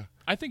 Yeah.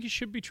 I think you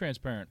should be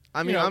transparent.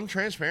 I mean, I'm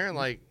transparent.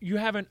 Like, I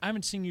haven't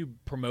seen you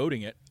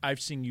promoting it.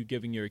 I've seen you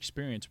giving your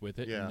experience with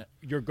it, and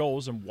your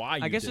goals and why.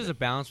 I guess there's a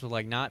balance with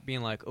like not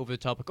being like over the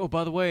top, like, oh,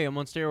 by the way, I'm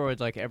on steroids,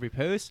 like every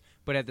post.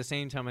 But at the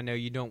same time, I know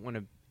you don't want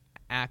to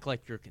act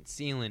like you're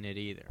concealing it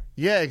either.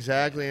 Yeah,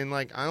 exactly. And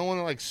like, I don't want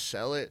to like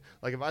sell it.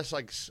 Like, if I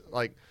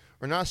like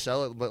or not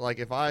sell it, but like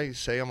if I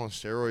say I'm on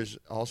steroids,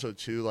 also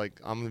too, like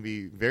I'm gonna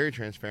be very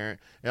transparent.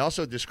 It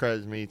also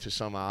discredits me to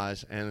some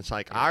eyes, and it's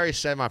like I already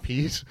said my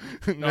piece.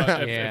 No,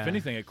 if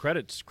anything, it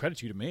credits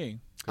you to me.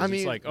 I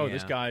mean, it's like,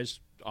 this guy's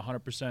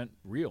 100%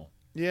 real.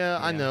 Yeah,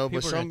 I know,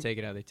 people but are some gonna take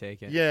it how they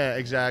take it. Yeah,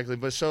 exactly.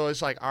 But so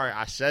it's like, all right,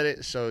 I said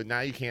it, so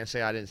now you can't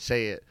say I didn't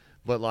say it.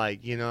 But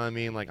like, you know what I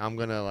mean? Like, I'm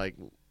gonna like.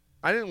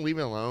 I didn't leave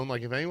it alone.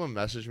 Like, if anyone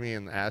messaged me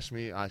and asked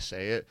me, I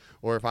say it.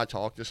 Or if I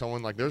talk to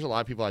someone, like, there's a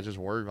lot of people I just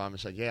worried about and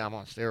say, yeah, I'm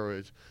on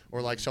steroids.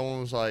 Or, like, someone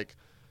was like,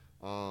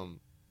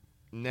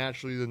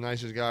 naturally the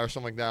nicest guy or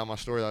something like that on my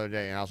story the other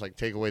day. And I was like,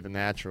 take away the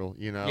natural,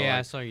 you know? Yeah, like,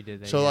 I saw you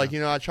did that. So, like,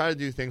 you know, I try to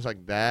do things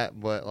like that.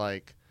 But,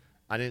 like,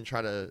 I didn't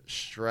try to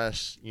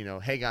stress, you know,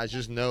 hey, guys,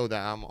 just know that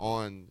I'm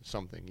on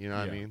something. You know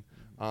what I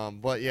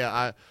mean? But,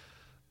 yeah,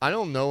 I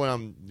don't know what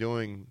I'm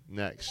doing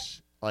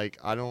next. Like,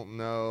 I don't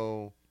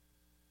know.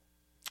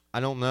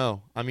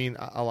 I mean,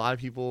 a lot of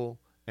people,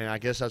 and I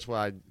guess that's what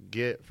I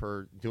get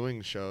for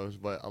doing shows,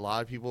 but a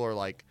lot of people are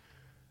like,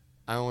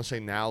 I don't want to say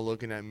now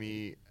looking at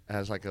me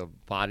as like a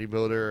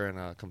bodybuilder and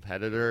a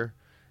competitor.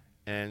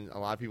 And a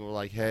lot of people are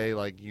like, hey,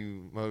 like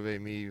you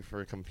motivate me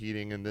for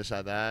competing and this,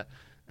 that.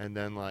 And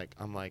then like,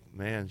 I'm like,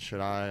 man, should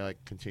I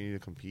like continue to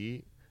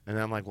compete? And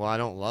then I'm like, well, I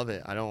don't love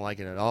it. I don't like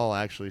it at all,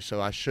 actually.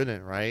 So I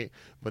shouldn't, right?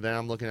 But then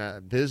I'm looking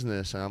at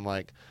business and I'm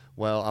like,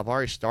 well, I've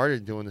already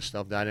started doing the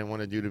stuff that I didn't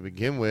want to do to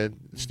begin with,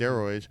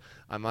 steroids.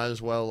 I might as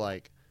well,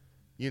 like,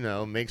 you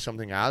know, make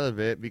something out of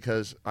it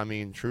because, I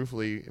mean,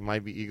 truthfully, it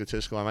might be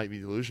egotistical, I might be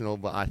delusional,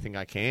 but I think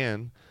I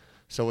can.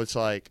 So it's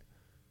like,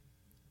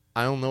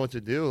 I don't know what to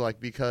do,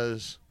 like,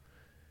 because,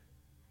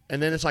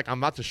 and then it's like, I'm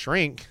about to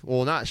shrink.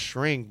 Well, not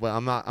shrink, but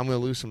I'm going to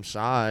lose some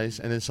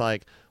size. And it's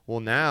like, well,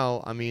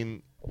 now, I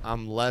mean,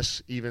 I'm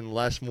even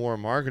less more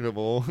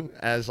marketable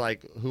as,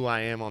 like, who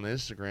I am on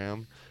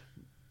Instagram.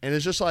 And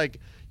it's just like,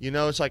 you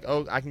know, it's like,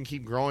 oh, I can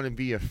keep growing and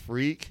be a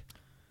freak.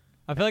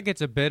 I feel like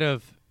it's a bit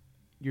of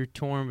you're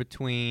torn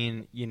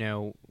between, you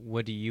know,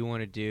 what do you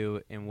want to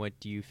do and what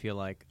do you feel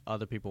like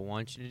other people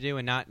want you to do,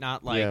 and not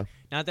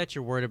that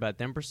you're worried about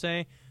them per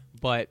se,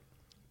 but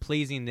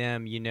pleasing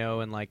them, you know,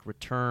 and like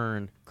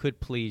return could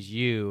please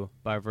you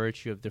by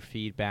virtue of their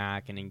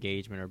feedback and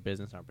engagement or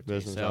business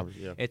opportunities.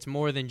 It's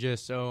more than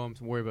just I'm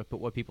worried about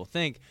what people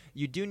think.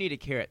 You do need to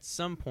care at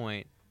some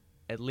point,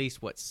 at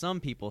least what some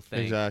people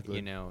think. Exactly.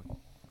 You know.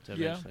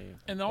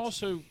 And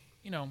also,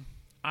 you know,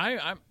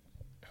 I'm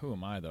who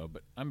am I though?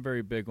 But I'm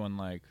very big on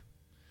like,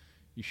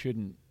 you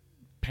shouldn't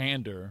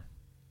pander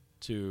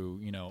to,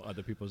 you know,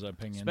 other people's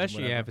opinions,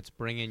 especially if it's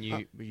bringing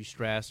you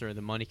stress or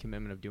the money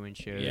commitment of doing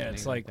shows. Yeah,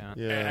 it's like that.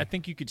 Yeah. I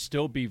think you could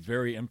still be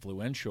very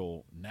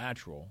influential,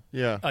 natural.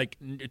 Yeah, like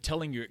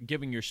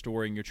giving your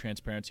story and your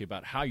transparency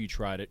about how you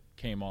tried it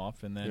came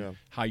off, and then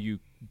how you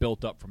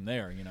built up from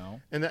there. You know,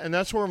 and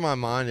that's where my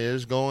mind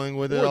is going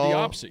with it. Or all. the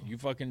opposite, you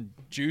fucking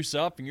juice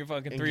up and you're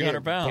fucking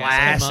 300 pounds.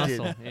 Blasted.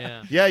 Muscle.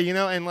 Yeah, yeah, you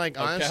know, and like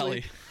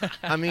honestly, Kelly.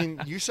 I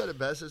mean, you said it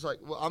best. It's like,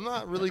 well, I'm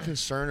not really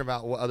concerned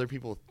about what other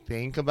people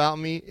think about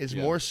me. It's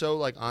more so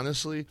like,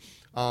 honestly,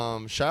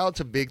 shout out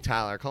to Big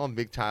Tyler. I call him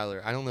Big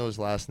Tyler. I don't know his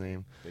last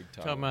name. Big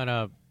Tyler. Talking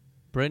about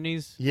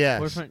Brittany's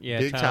boyfriend? Yeah,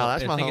 Big Tyler.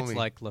 That's I my think homie. it's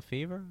like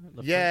Lefevre?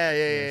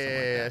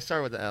 Yeah.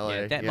 Start with the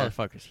L.A. Yeah, that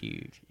motherfucker's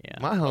huge. Yeah,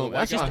 My homie.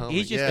 That's my homie.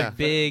 He's just a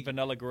big,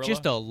 vanilla gorilla.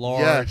 just a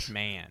large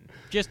man.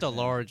 Just a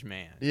large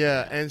man.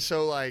 Yeah, and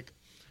so like,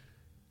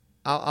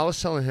 I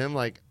was telling him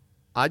like,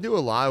 I do a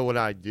lot of what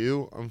I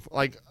do,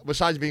 like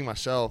besides being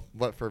myself,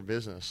 but for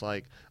business.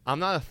 Like, I'm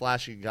not a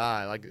flashy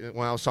guy. Like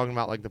when I was talking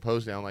about like the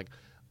pose down, like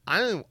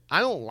I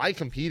don't like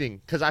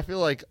competing because I feel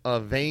like a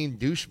vain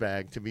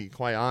douchebag, to be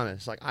quite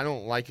honest. Like, I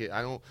don't like it.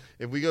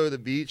 If we go to the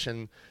beach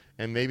and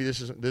maybe this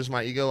is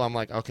my ego, I'm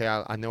like, okay,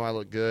 I know I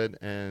look good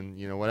and,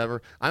 you know,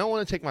 whatever. I don't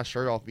want to take my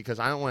shirt off because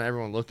I don't want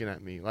everyone looking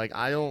at me. Like,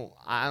 I don't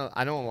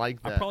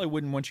like that. I probably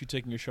wouldn't want you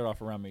taking your shirt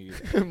off around me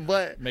either.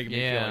 but making me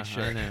feel like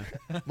shit. I know.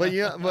 but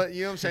you know what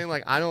I'm saying?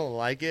 Like, I don't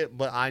like it,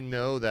 but I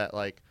know that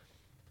like,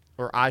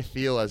 or I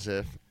feel as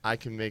if I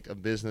can make a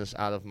business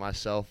out of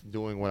myself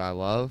doing what I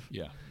love.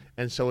 Yeah.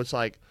 And so it's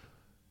like,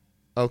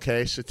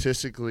 okay,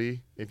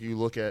 statistically, if you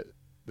look at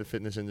the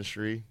fitness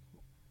industry,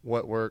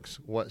 what works,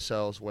 what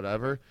sells,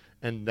 whatever.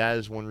 And that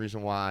is one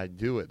reason why I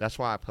do it. That's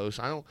why I post.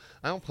 I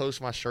don't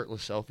post my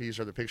shirtless selfies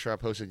or the picture I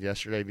posted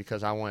yesterday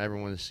because I want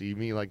everyone to see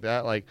me like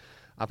that. Like,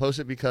 I post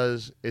it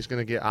because it's going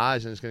to get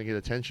eyes and it's going to get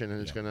attention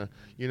and it's going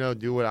to,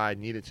 do what I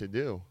need it to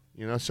do.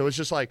 So it's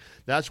just like,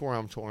 that's where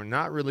I'm torn.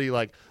 Not really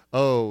like,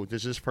 oh,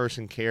 does this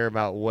person care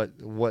about what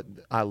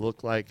I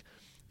look like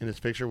in this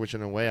picture, which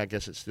in a way I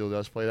guess it still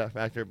does play that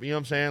factor. But you know what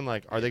I'm saying?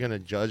 Like, are they going to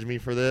judge me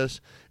for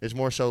this? It's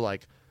more so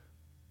like,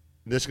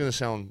 this is going to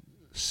sound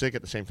sick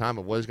at the same time,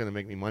 but what is going to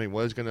make me money?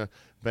 What is going to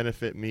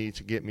benefit me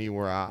to get me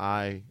where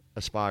I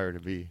aspire to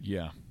be?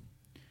 Yeah.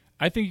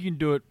 I think you can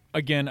do it.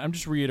 Again, I'm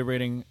just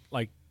reiterating,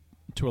 like,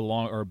 to a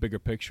long or a bigger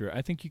picture.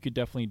 I think you could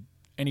definitely,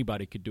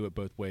 anybody could do it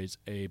both ways.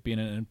 Being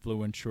an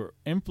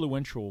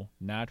influential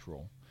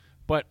natural,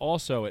 but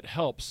also it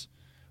helps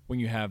when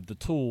you have the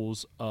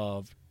tools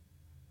of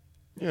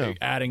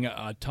adding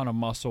a ton of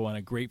muscle and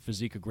a great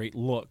physique, a great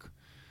look.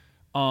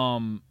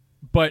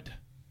 But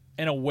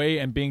in a way,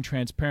 and being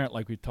transparent,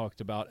 like we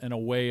talked about, in a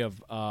way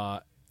of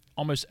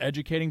almost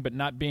educating, but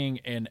not being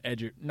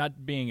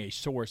not being a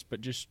source,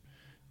 but just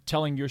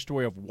telling your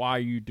story of why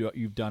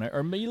you've done it,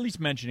 or at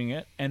least mentioning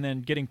it, and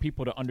then getting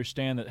people to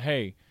understand that,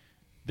 hey,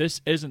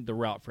 this isn't the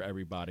route for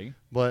everybody.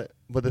 But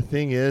the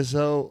thing is,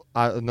 though,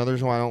 another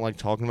reason why I don't like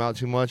talking about it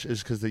too much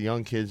is because the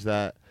young kids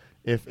that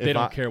if they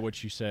don't care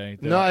what you say.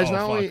 No, like, it's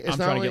not only. It's I'm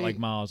not trying only, to get like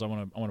Miles. I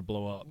want to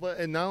blow up. But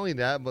and not only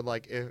that, but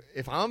like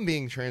if I'm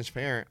being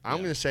transparent, I'm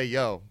going to say,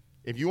 yo,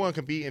 if you want to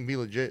compete and be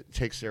legit,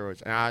 take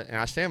steroids, and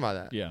I stand by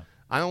that. Yeah.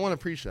 I don't want to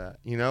preach that,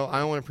 I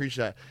don't want to preach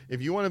that.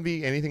 If you want to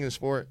be anything in the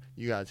sport,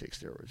 you got to take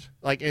steroids,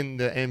 like in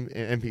the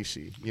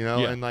NPC, Yeah.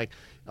 And like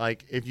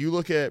if you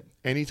look at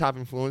any top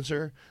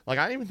influencer, like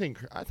I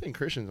think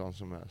Christian's on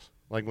some mess,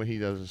 like when he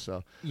does this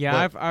stuff.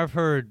 Yeah, but, I've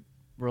heard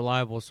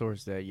reliable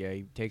source that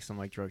he takes some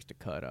like drugs to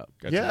cut up.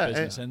 Got some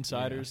business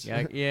insiders.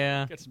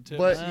 Yeah. Get some tips.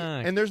 But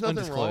and there's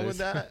nothing wrong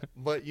with undisclosed. that.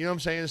 But you know what I'm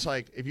saying? It's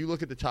like if you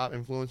look at the top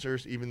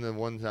influencers, even the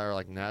ones that are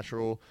like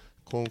natural,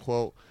 quote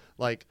unquote,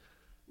 like.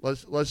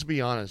 Let's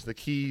be honest. The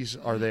keys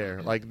are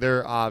there. Like,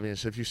 they're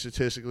obvious if you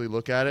statistically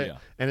look at it. Yeah.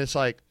 And it's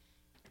like,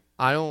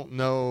 I don't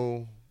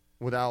know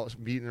without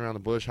beating around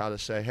the bush how to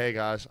say, hey,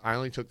 guys, I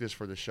only took this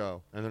for the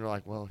show. And then they're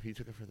like, well, if he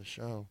took it for the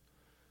show,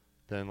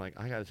 then, like,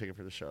 I got to take it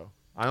for the show.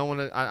 I don't want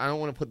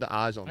to put the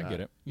eyes on that. I get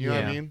it. You know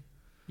what I mean?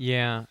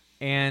 Yeah.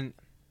 And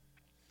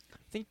I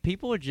think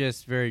people are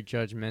just very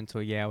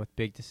judgmental, with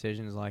big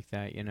decisions like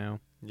that,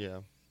 Yeah.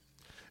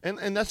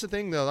 And that's the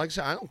thing, though. Like I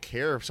said, I don't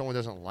care if someone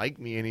doesn't like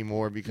me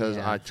anymore because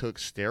I took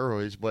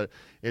steroids. But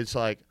it's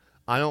like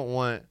I don't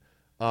want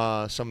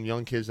some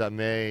young kids that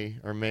may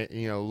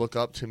look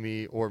up to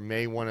me or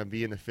may want to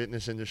be in the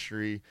fitness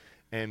industry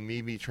and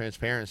me be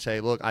transparent and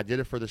say, look, I did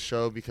it for the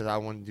show because I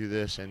want to do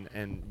this and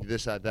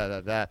this, that.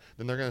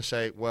 Then they're going to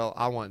say, well,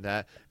 I want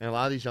that. And a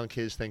lot of these young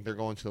kids think they're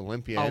going to the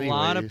Olympia anyways. A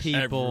lot of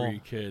people. Every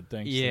kid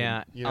thinks.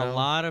 Yeah, you know? a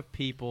lot of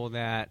people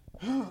that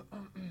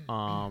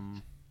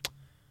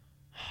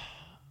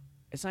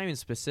it's not even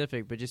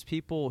specific, but just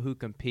people who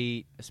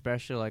compete,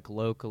 especially like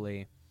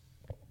locally,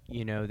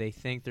 they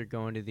think they're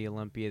going to the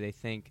Olympia. They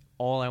think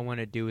all I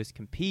want to do is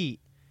compete,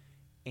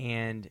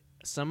 and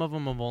some of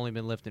them have only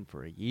been lifting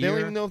for a year. They don't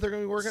even know if they're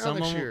going to be working out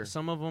next year.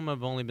 Some of them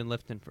have only been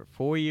lifting for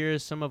 4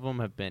 years. Some of them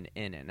have been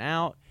in and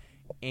out,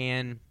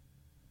 and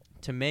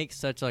to make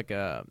such like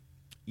a,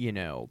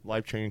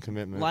 life-changing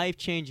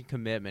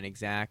commitment,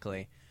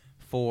 exactly,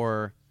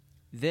 for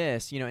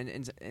this,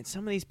 and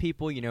some of these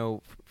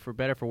people, for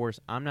better for worse,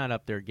 I'm not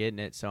up there getting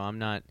it, so I'm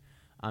not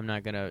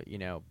gonna,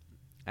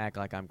 act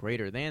like I'm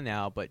greater than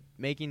now. But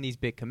making these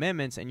big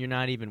commitments, and you're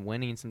not even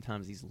winning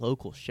sometimes these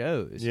local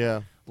shows.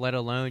 Yeah. Let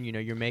alone,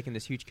 you're making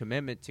this huge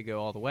commitment to go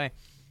all the way,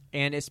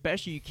 and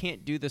especially you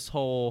can't do this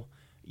whole,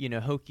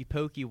 hokey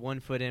pokey,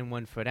 1 foot in,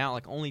 1 foot out.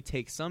 Like only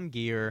take some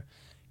gear.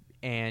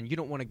 And you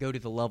don't want to go to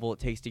the level it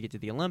takes to get to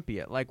the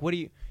Olympia. Like, what do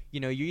you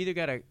either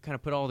got to kind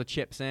of put all the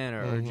chips in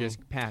or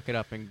just pack it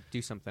up and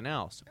do something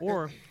else.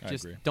 Or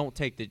just don't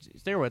take the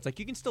steroids. Like,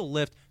 you can still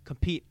lift,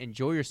 compete,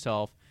 enjoy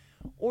yourself,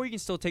 or you can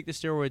still take the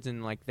steroids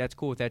and, like, that's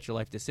cool if that's your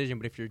life decision.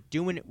 But if you're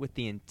doing it with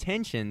the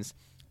intentions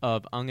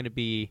of, I'm going to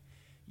be,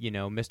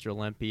 Mr.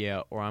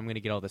 Olympia, or I'm going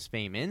to get all this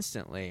fame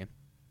instantly,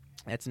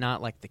 that's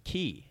not, like, the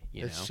key.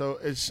 It's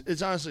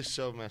honestly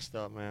so messed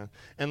up, man.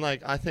 And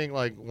like I think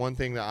like one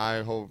thing that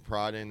I hold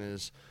pride in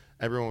is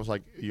everyone was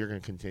like, you're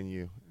gonna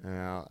continue.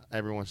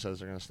 Everyone says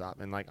they're gonna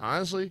stop, and like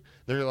honestly,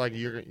 they're like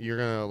you're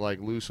gonna like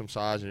lose some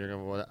size and you're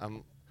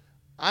gonna.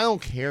 I don't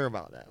care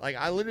about that. Like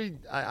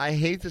I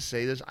hate to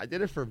say this, I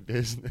did it for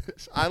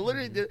business. I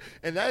literally did,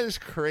 and that is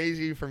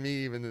crazy for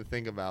me even to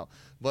think about.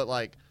 But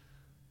like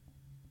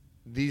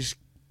these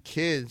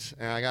kids,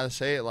 and I gotta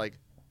say it, like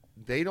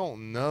they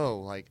don't know,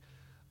 like.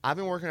 I've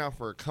been working out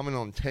for coming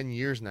on 10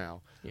 years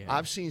now. Yeah.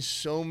 I've seen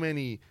so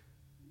many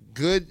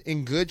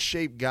in good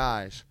shape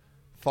guys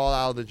fall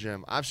out of the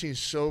gym. I've seen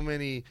so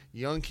many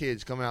young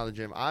kids come out of the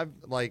gym.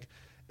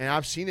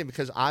 I've seen it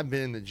because I've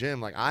been in the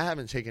gym. Like I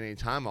haven't taken any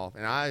time off,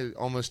 and I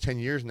almost 10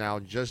 years now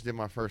just did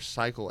my first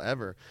cycle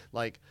ever.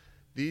 Like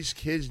these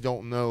kids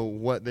don't know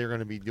what they're going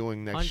to be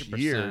doing next 100%.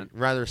 year,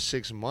 rather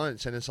 6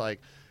 months. And it's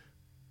like,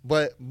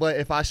 but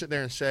if I sit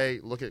there and say,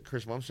 look at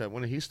Chris Bumstead,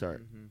 when did he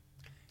start? Mm-hmm.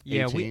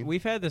 Yeah, 18?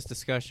 we've had this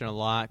discussion a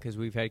lot because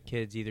we've had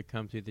kids either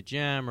come through the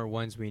gym or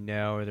ones we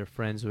know or their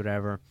friends,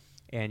 whatever.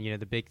 And,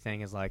 the big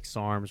thing is, like,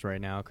 SARMs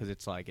right now because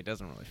it's, like, it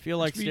doesn't really feel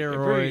like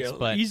steroids.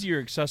 But easier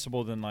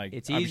accessible than, like,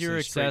 it's easier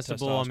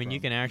accessible. I mean, you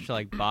testosterone. can actually,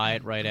 like, buy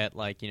it right at,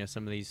 like,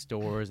 some of these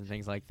stores and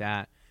things like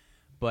that.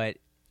 But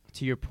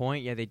to your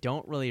point, yeah, they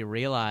don't really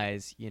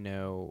realize,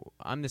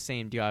 I'm the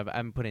same deal. I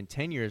haven't put in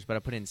 10 years, but I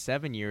put in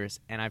 7 years.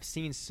 And I've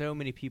seen so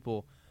many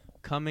people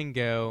come and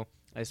go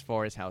as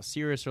far as how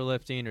serious they're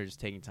lifting or just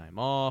taking time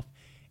off.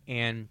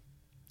 And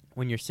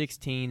when you're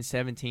 16,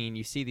 17,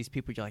 you see these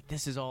people, you're like,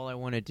 this is all I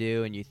want to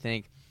do. And you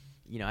think,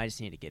 I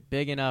just need to get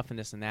big enough and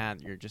this and that.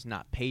 And you're just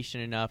not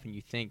patient enough. And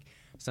you think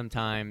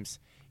sometimes,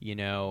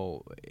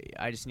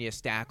 I just need to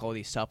stack all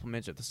these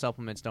supplements. If the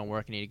supplements don't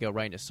work, I need to go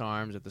right into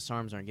SARMs. If the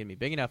SARMs aren't getting me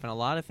big enough. And a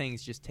lot of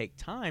things just take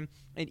time.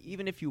 And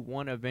even if you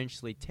want to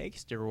eventually take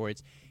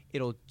steroids,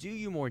 it'll do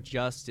you more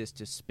justice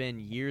to spend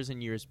years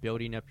and years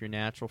building up your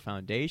natural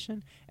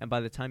foundation. And by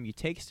the time you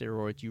take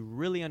steroids, you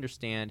really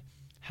understand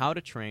how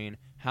to train,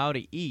 how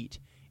to eat,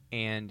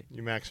 and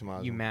you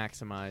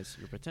maximize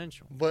your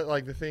potential. But,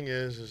 like, the thing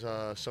is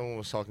someone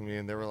was talking to me,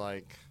 and they were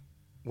like,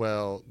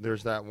 well,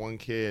 there's that one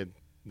kid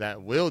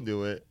that will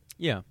do it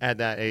at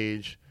that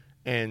age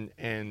and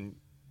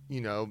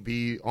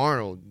be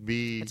Arnold,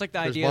 be It's like the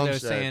Chris idea,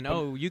 Bumstead. though, saying,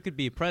 oh, you could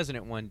be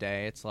president one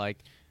day. It's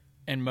like...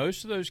 And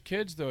most of those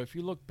kids, though, if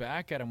you look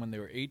back at them when they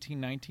were 18,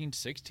 19,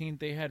 16,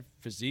 they had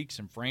physiques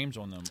and frames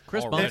on them.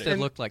 Chris already. Bumstead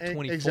looked like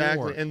 24.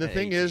 Exactly. And the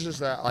thing 18. is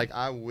that, like,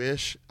 I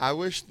wish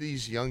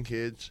these young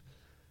kids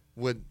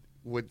would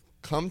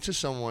come to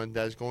someone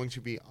that's going to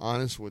be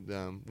honest with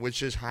them,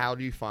 which is how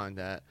do you find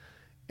that,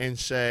 and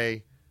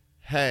say,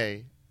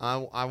 hey, I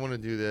want to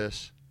do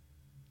this.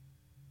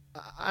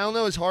 I don't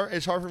know. It's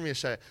hard for me to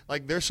say.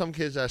 Like, there's some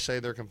kids that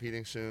say they're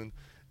competing soon.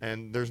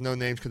 And there's no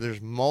names because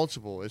there's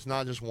multiple. It's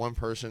not just one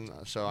person,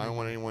 so I don't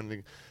want anyone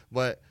to.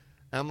 But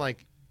I'm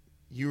like,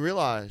 you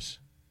realize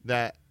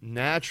that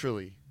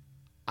naturally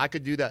I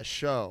could do that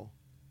show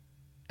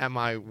at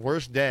my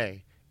worst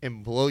day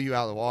and blow you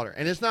out of the water.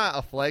 And it's not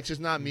a flex. It's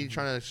not me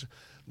trying to.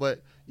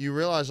 But you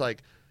realize,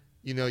 like,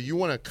 you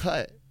want to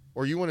cut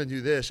or you want to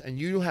do this, and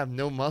you have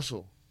no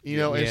muscle.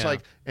 It's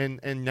like, and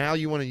now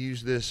you want to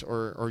use this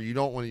or you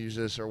don't want to use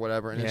this or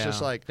whatever. And it's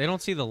just like. They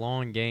don't see the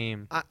long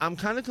game. I'm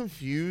kind of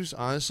confused,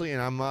 honestly, and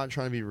I'm not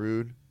trying to be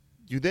rude.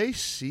 Do they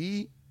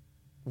see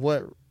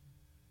what,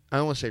 I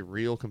don't want to say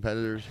real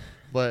competitors,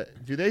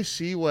 but do they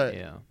see what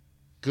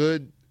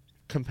good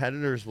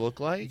competitors look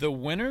like? The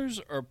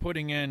winners are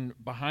putting in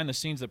behind the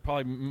scenes that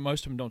probably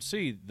most of them don't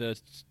see.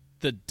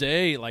 The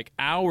day, like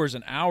hours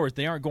and hours,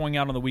 they aren't going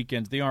out on the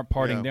weekends. They aren't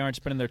partying. Yeah. They aren't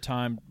spending their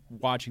time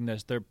watching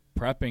this. They're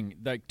prepping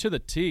like to the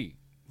T.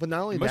 But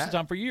not only most of the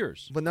time for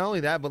years. But not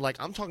only that, but like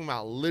I'm talking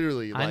about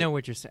literally. Like, I know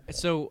what you're saying.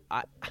 So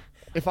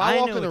if I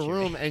walk in a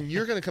room and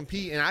you're going to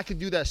compete and I could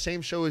do that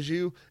same show as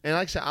you, and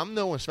like I said, I'm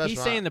no one special.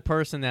 He's saying the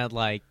person that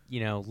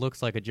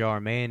looks like a jar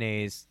of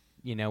mayonnaise,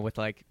 with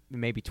like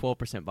maybe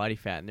 12% body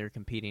fat, and they're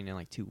competing in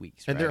like 2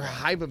 weeks. And right? they're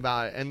hype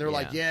about it, and they're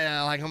like,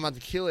 like I'm about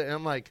to kill it, and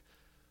I'm like,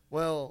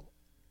 well.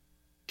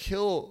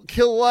 Kill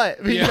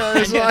what?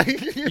 Because I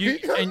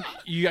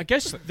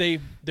guess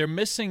they're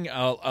missing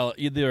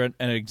either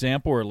an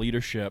example or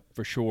leadership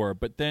for sure.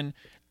 But then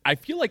I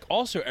feel like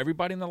also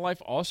everybody in their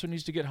life also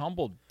needs to get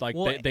humbled. Like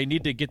they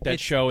need to get that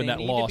show and that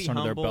loss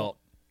under their belt.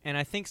 And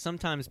I think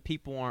sometimes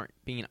people aren't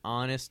being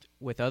honest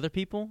with other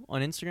people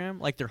on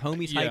Instagram. Like their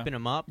homies hyping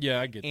them up.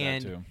 Yeah, I get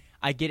that too.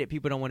 I get it.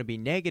 People don't want to be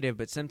negative,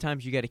 but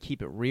sometimes you got to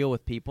keep it real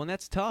with people, and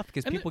that's tough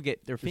because people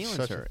get their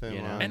feelings hurt.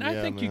 And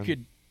I think you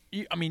could.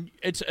 I mean,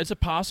 it's a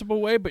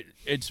possible way, but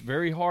it's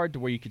very hard to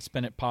where you could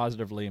spin it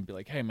positively and be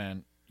like, "Hey,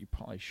 man, you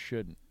probably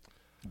shouldn't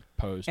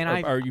post,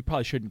 or you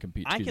probably shouldn't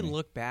compete." I can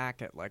look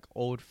back at like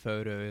old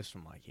photos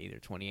from like either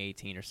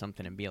 2018 or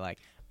something and be like,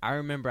 "I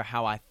remember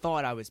how I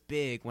thought I was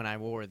big when I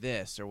wore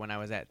this, or when I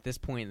was at this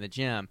point in the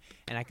gym,"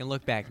 and I can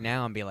look back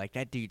now and be like,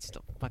 "That dude's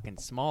still fucking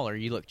smaller.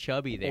 You look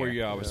chubby there."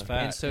 Or I was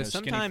fat. And so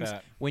sometimes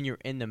when you're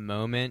in the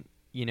moment,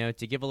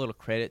 to give a little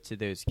credit to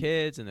those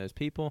kids and those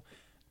people.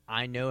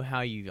 I know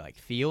how you like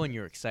feel and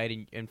you're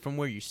excited, and from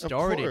where you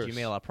started, you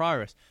made a lot of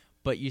progress.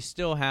 But you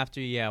still have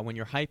to, when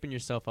you're hyping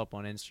yourself up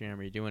on Instagram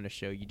or you're doing a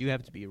show, you do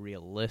have to be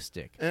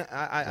realistic. And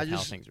I how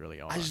things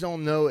really are. I just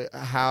don't know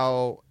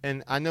how,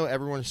 and I know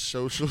everyone's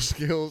social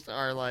skills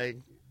are like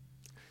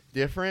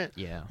different.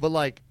 Yeah. But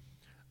like,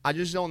 I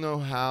just don't know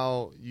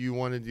how you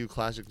want to do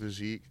classic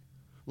physique.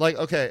 Like,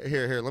 okay,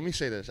 here, let me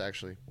say this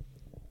actually.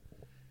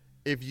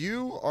 If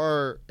you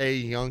are a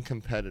young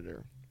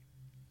competitor,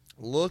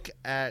 look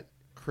at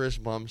Chris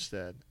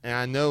Bumstead, and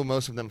I know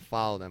most of them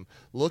follow them.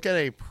 Look at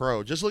a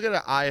pro. Just look at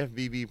an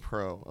IFBB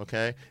pro,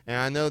 okay? And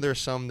I know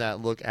there's some that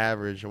look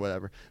average or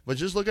whatever, but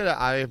just look at an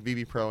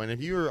IFBB pro. And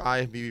if you're an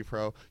IFBB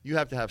pro, you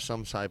have to have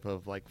some type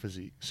of like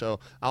physique. So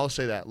I'll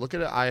say that. Look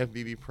at an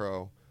IFBB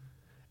pro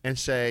and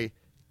say,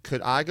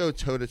 could I go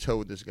toe-to-toe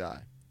with this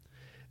guy?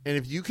 And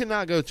if you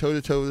cannot go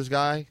toe-to-toe with this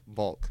guy,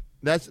 bulk.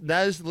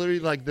 That is literally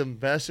like the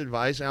best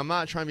advice. And I'm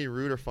not trying to be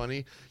rude or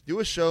funny. Do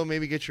a show,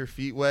 maybe get your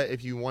feet wet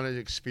if you wanted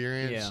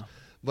experience. Yeah.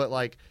 But,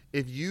 like,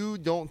 if you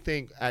don't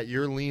think at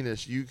your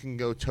leanest you can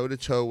go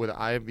toe-to-toe with an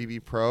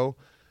IFBB pro,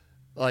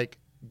 like,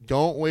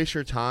 don't waste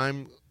your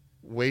time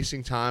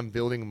wasting time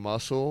building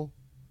muscle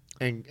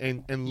and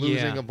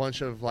losing a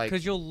bunch of, like...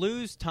 Because you'll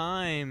lose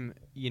time,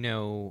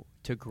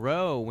 to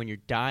grow when you're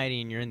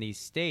dieting and you're in these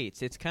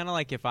states. It's kind of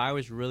like if I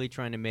was really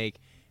trying to make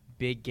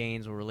big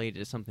gains related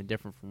to something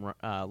different from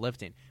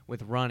lifting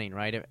with running,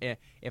 right?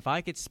 If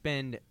I could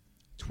spend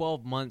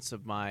 12 months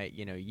of my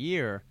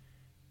year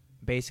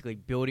basically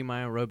building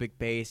my aerobic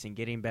base and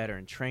getting better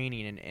and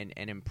training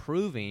and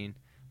improving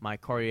my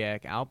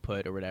cardiac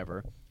output or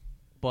whatever,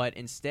 but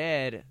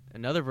instead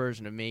another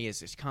version of me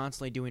is just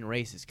constantly doing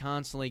races,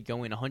 constantly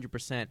going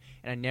 100%, and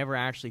I never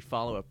actually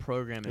follow a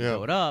program and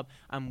build up,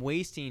 I'm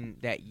wasting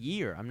that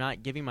year. I'm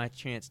not giving my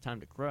chance time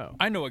to grow.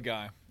 I know a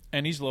guy,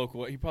 and he's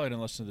local. He probably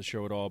didn't listen to the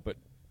show at all, but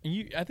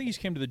I think he's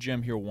came to the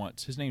gym here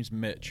once. His name's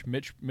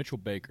Mitchell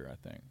Baker, I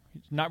think.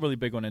 He's not really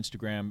big on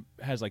Instagram,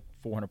 has like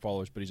 400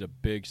 followers, but he's a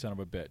big son of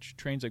a bitch.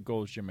 Trains at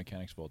Gold's Gym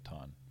Mechanicsville a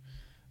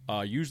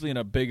ton. Usually in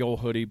a big old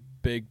hoodie,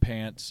 big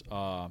pants.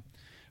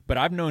 But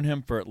I've known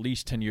him for at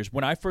least 10 years.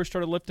 When I first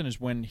started lifting is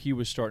when he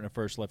was starting to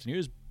first lift. And he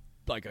was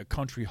like a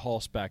country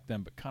horse back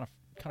then, but kind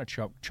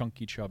of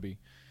chunky, chubby.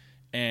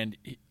 And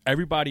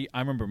everybody, I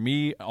remember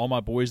me, all my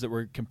boys that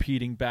were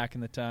competing back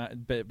in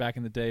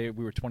the day,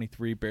 we were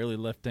 23, barely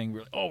lifting. We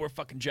were like, oh, we're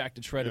fucking jacked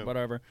and shredded,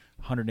 whatever,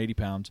 180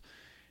 pounds.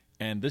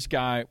 And this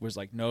guy was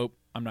like, nope,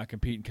 I'm not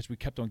competing, because we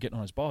kept on getting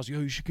on his balls.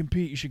 Yo, you should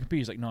compete.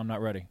 He's like, no, I'm not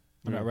ready.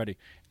 I'm not ready.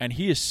 And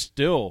he is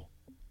still,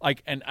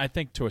 like, and I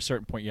think to a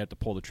certain point you have to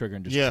pull the trigger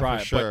and just try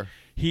it. Sure. But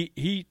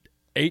he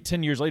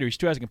 8-10 years later, he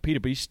still hasn't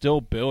competed, but he's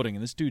still building.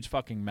 And this dude's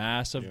fucking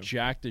massive,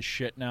 jacked as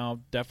shit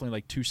now, definitely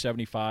like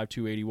 275,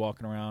 280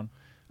 walking around.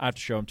 I have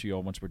to show him to you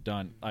all once we're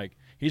done. Like,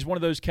 he's one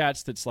of those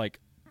cats that's like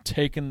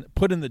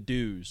put in the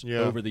dues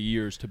over the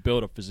years to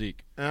build a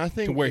physique, and I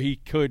think to where he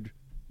could,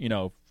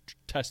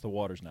 test the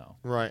waters now.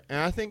 Right, and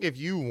I think if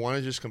you want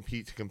to just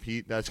compete to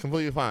compete, that's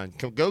completely fine.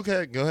 Go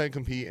ahead,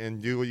 compete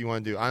and do what you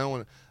want to do. I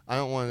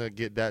don't want to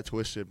get that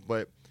twisted.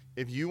 But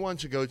if you want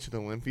to go to the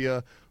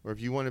Olympia or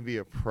if you want to be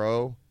a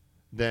pro,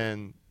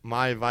 then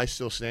my advice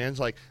still stands.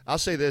 Like, I'll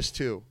say this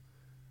too,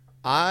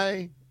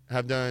 I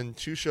have done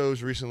 2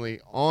 shows recently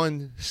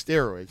on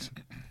steroids.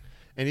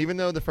 And even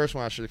though the first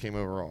one I should have came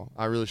overall,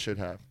 I really should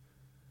have.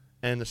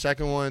 And the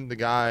second one, the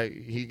guy,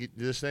 he did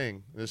this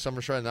thing, this summer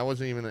shredding. I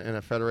wasn't even in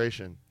a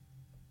federation.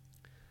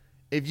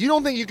 If you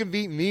don't think you can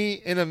beat me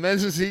in a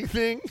men's physique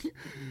thing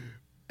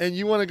and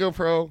you want to go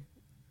pro,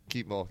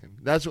 keep bulking.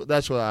 That's what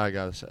I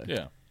got to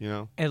say.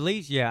 Yeah. At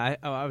least, I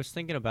was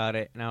thinking about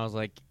it, and I was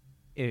like,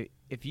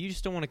 if you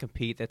just don't want to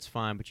compete, that's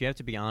fine, but you have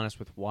to be honest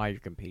with why you're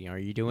competing. Are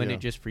you doing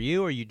it just for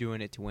you, or are you doing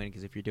it to win?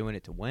 Because if you're doing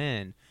it to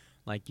win,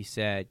 like you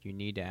said, you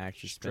need to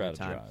actually spend the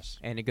time.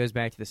 And it goes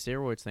back to the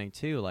steroids thing,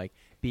 too. Like,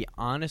 be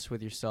honest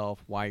with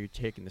yourself why you're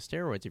taking the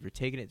steroids. If you're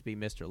taking it to be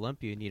Mr.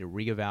 Olympia, you need to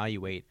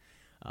reevaluate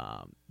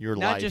your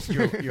not life. just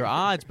your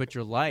odds, but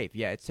your life.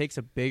 Yeah, it takes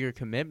a bigger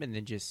commitment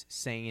than just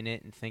saying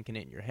it and thinking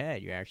it in your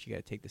head. You actually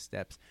got to take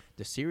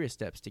the serious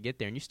steps to get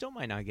there, and you still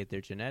might not get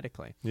there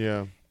genetically.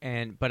 Yeah.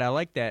 But I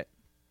like that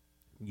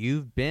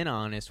you've been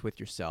honest with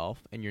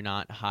yourself, and you're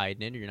not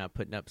hiding it, or you're not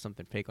putting up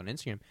something fake on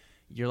Instagram.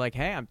 You're like,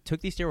 hey, I took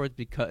these steroids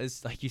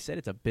because, like you said,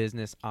 it's a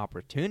business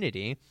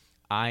opportunity.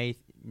 I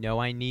know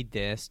I need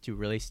this to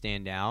really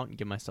stand out and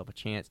give myself a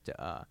chance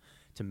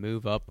to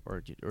move up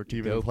or to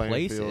even go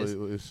places.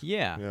 places.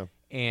 Yeah.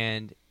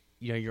 And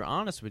you're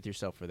honest with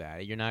yourself for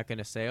that. You're not going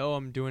to say, oh,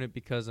 I'm doing it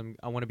because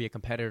I want to be a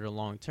competitor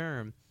long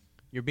term.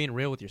 You're being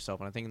real with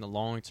yourself, and I think in the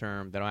long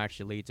term that'll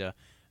actually lead to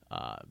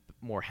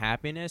more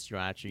happiness. You're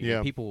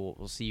actually people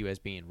will see you as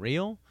being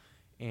real.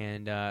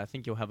 And I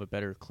think you'll have a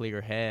better, clear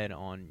head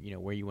on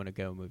where you want to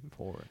go moving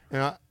forward.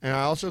 And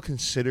I also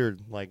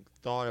considered,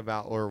 thought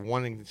about or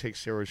wanting to take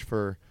steroids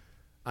for,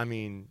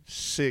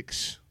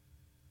 6,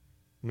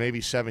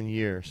 maybe 7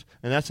 years.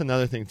 And that's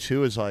another thing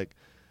too. Is I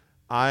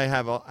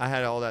had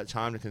all that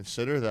time to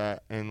consider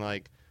that and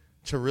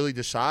to really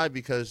decide,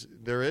 because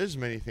there is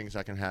many things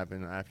that can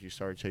happen after you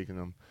start taking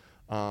them.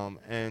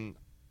 And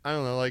I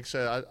don't know. Like I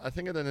said, I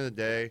think at the end of the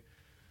day,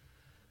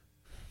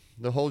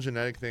 the whole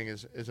genetic thing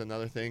is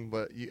another thing,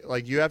 but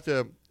you have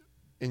to,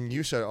 and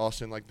you said,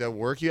 Austin, the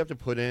work you have to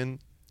put in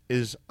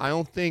is, I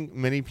don't think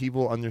many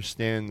people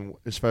understand,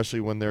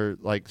 especially when they're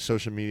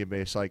social media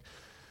based.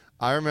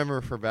 I remember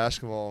for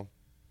basketball,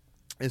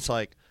 it's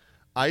I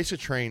used to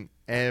train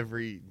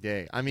every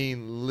day.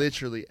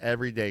 Literally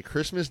every day.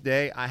 Christmas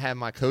Day, I had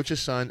my coach's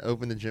son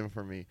open the gym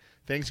for me.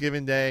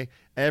 Thanksgiving Day,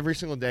 every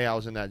single day I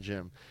was in that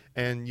gym.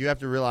 And you have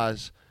to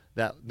realize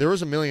that there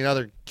was a million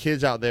other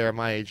kids out there at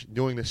my age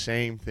doing the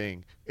same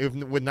thing,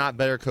 with not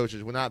better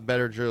coaches, with not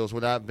better drills,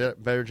 without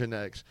better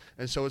genetics.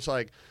 And so it's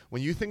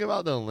when you think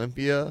about the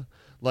Olympia,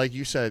 like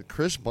you said,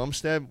 Chris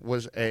Bumstead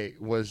would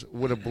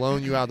have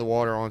blown you out of the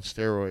water on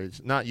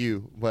steroids. Not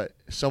you, but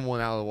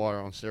someone out of the water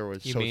on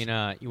steroids. You mean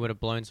you would have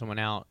blown someone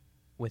out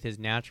with his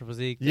natural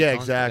physique? Yeah,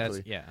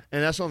 exactly. Yeah.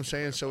 And that's what I'm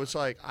saying. So it's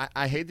like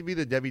I hate to be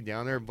the Debbie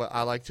Downer, but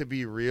I like to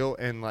be real,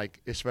 and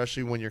like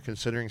especially when you're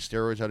considering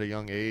steroids at a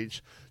young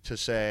age, to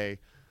say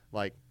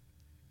like,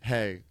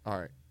 hey, all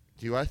right,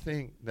 do I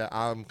think that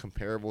I'm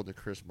comparable to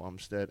Chris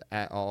Bumstead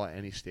at all at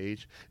any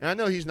stage? And I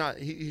know he's not,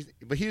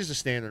 but he's the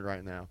standard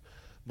right now.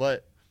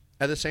 But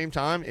at the same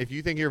time, if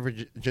you think you're a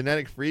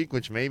genetic freak,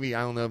 which maybe,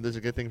 I don't know if this is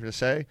a good thing to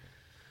say,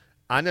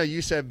 I know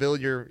you said build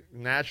your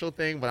natural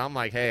thing, but I'm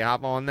like, hey,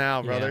 hop on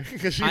now, brother.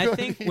 Yeah. I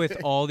think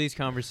with all these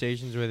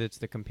conversations, whether it's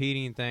the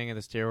competing thing or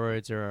the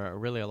steroids or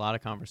really a lot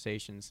of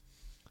conversations,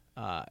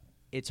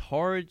 it's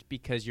hard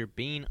because you're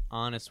being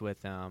honest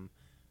with them,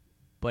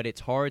 but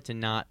it's hard to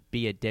not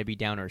be a Debbie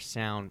Downer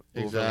sound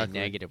overly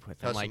negative with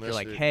them. Like, you're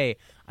like, hey,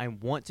 I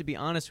want to be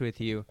honest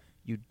with you.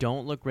 You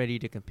don't look ready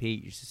to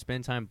compete. You should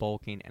spend time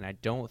bulking, and I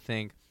don't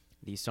think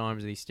these SARMs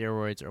or these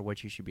steroids are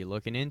what you should be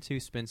looking into.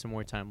 Spend some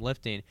more time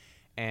lifting.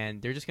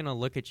 And they're just going to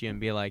look at you and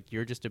be like,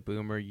 you're just a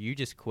boomer. You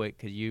just quit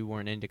because you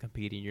weren't into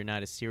competing. You're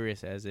not as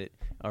serious as it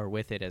or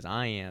with it as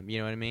I am. You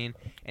know what I mean?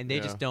 And they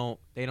just don't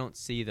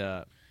see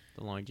the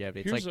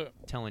longevity. It's like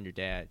telling your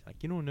dad,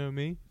 like, you don't know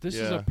me. This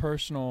is a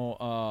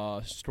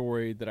personal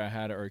story that I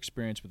had or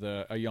experience with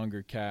a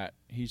younger cat.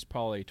 He's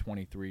probably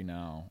 23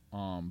 now.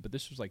 But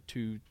this was like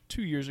two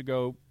years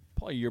ago,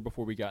 probably a year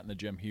before we got in the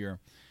gym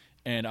here.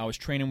 And I was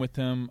training with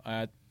him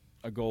at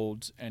a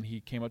Gold's, and he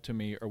came up to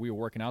me, or we were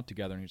working out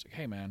together, and he's like,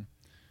 hey, man,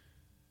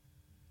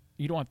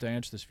 you don't have to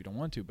answer this if you don't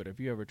want to, but have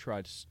you ever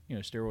tried,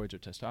 steroids or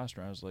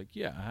testosterone? I was like,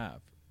 yeah, I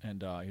have.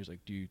 And he was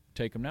like, do you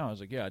take them now? I was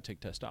like, yeah, I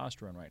take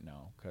testosterone right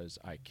now because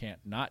I can't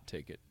not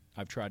take it.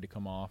 I've tried to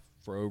come off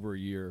for over a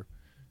year.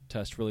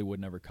 Test really would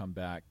never come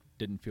back.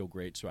 Didn't feel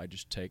great, so I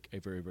just take a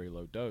very, very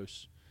low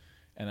dose.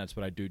 And that's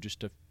what I do just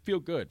to feel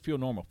good, feel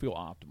normal, feel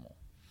optimal.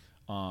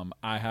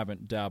 I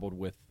haven't dabbled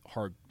with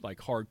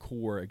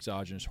hardcore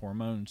exogenous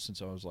hormones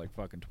since I was like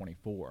fucking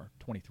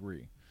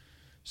 23.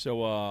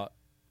 So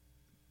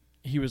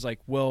he was like,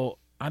 well,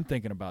 I'm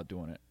thinking about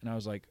doing it. And I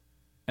was like,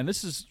 and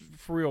this is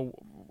for real,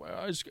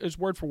 as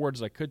word for word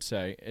as I could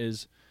say,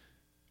 is,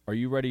 are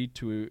you ready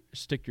to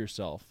stick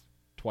yourself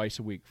twice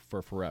a week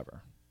for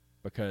forever?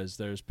 Because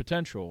there's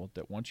potential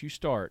that once you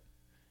start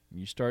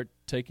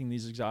taking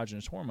these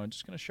exogenous hormones,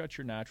 it's going to shut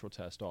your natural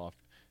test off.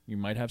 You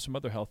might have some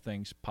other health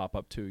things pop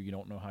up too. You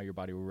don't know how your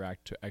body will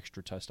react to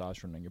extra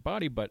testosterone in your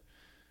body, but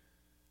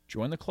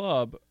join the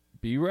club.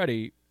 Be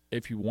ready.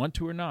 If you want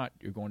to or not,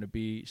 you're going to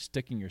be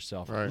sticking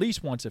yourself at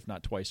least once, if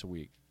not twice a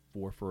week,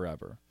 for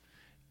forever.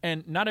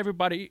 And not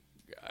everybody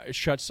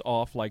shuts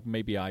off like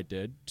maybe I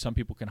did. Some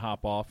people can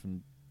hop off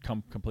and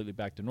come completely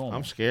back to normal.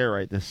 I'm scared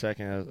right this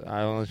second.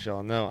 I don't let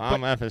y'all know.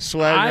 I'm effing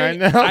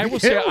sweating right now. I will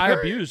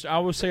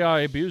say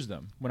I abused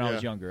them when I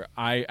was younger.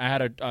 I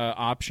had an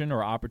option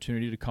or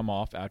opportunity to come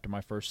off after my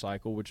first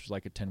cycle, which was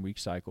like a 10-week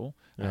cycle.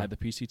 I had the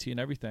PCT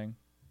and everything.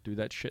 Do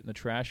that shit in the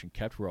trash and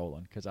kept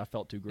rolling because I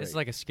felt too great. It's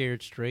like a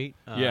Scared Straight.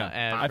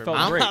 I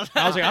felt great.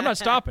 I was like, I'm not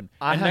stopping.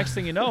 And next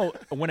thing you know,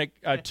 when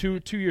two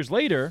years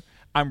later,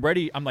 I'm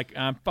ready. I'm like,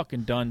 I'm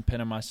fucking done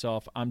pinning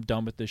myself. I'm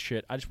done with this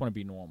shit. I just want to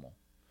be normal.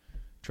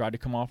 Tried to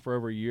come off for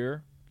over a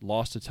year.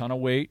 Lost a ton of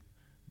weight.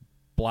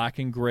 Black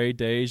and gray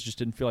days. Just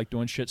didn't feel like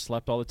doing shit.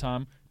 Slept all the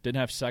time. Didn't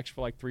have sex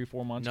for like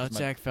 3-4 months.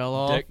 Nutsack fell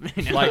off.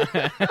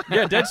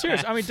 Dead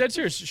serious. I mean, dead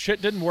serious.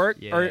 Shit didn't work.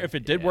 Or if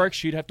it did work,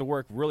 she'd have to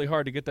work really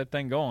hard to get that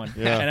thing going.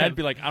 Yeah. And I'd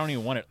be like, I don't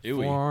even want it.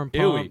 Ooey.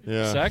 Ooey.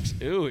 Yeah. Sex?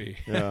 Ooey.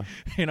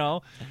 Yeah.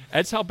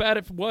 That's how bad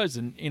it was.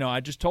 And, I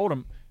just told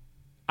him,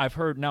 I've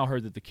now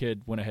heard that the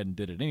kid went ahead and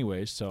did it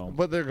anyways. So,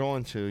 but they're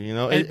going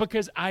to,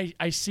 because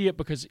I see it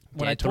because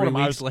when I told him,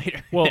 I was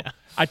later. Well,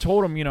 I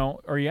told him,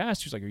 or he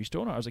asked, he was like, "Are you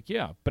still?" I was like,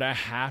 "Yeah," but I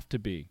have to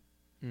be.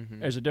 Mm-hmm.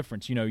 There's a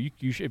difference,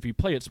 if you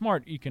play it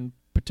smart, you can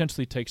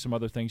potentially take some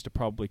other things to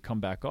probably come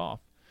back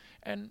off,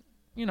 and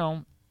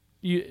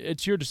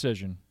it's your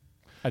decision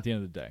at the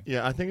end of the day.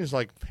 Yeah, I think it's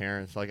like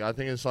parents. Like I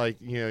think it's like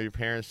your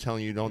parents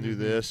telling you don't do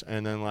this,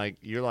 and then like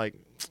you're like,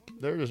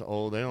 they're just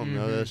old, they don't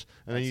know this,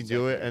 and then you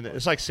do it, and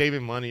it's like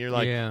saving money. You're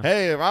like,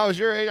 hey, if I was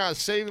your age, I was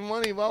saving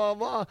money, blah blah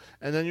blah,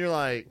 and then you're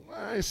like,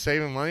 I ain't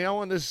saving money. I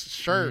want this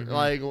shirt, or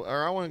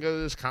I want to go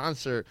to this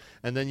concert,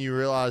 and then you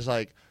realize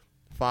like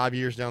 5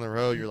 years down the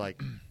road, you're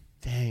like,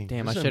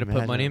 damn, I should have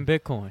put money in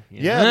Bitcoin.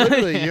 Yeah,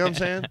 literally, you know what I'm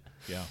saying?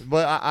 Yeah.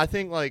 But I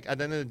think like at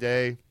the end of the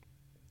day,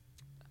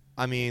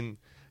 I mean,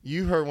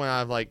 you heard when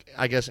I've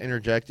I guess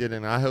interjected,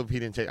 and I hope he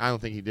didn't take. I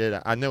don't think he did.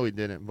 I know he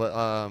didn't, but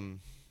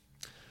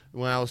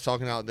when I was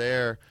talking out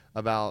there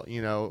about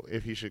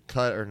if he should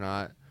cut or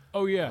not.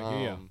 Oh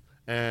yeah.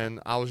 And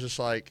I was just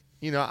like,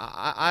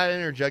 I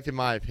interjected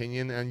my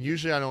opinion, and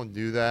usually I don't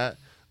do that.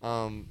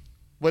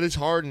 But it's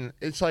hard, and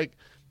it's like,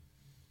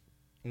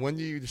 when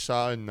do you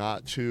decide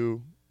not to,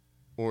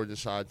 or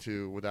decide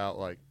to without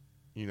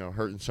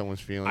hurting someone's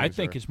feelings? I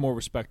think it's more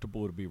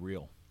respectable to be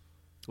real.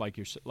 like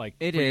you're like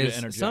It for you to is.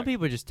 interject. Some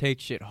people just take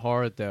shit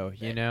hard, though.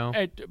 You know.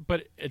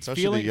 But it's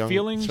Especially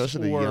feelings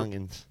especially the or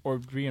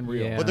youngins. being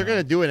real. Yeah. But they're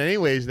gonna do it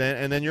anyways. Then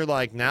and then you're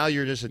like, now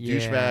you're just a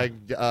Yeah.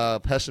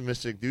 douchebag,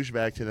 pessimistic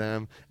douchebag to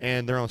them,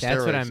 and they're on steroids.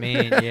 That's what I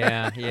mean.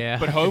 Yeah, yeah.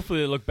 But hopefully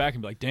they look back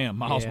and be like, "Damn,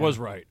 Miles Yeah. was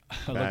right.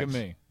 Look at Facts.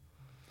 me,"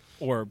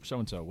 or so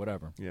and so,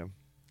 whatever. Yeah.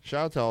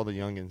 Shout out to all the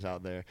youngins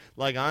out there.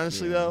 Like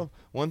honestly Yeah. though,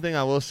 one thing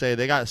I will say,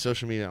 they got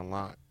social media a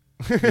lot.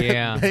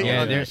 Yeah, They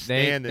yeah.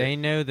 understand it. They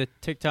know the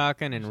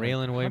TikToking and like,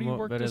 reeling way how do you more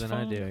work better this than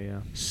I phone? do.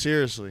 Yeah.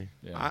 Seriously.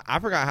 Yeah. I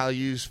forgot how to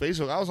use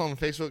Facebook. I was on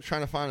Facebook trying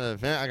to find an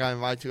event I got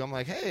invited to. I'm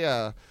like, hey,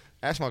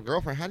 ask my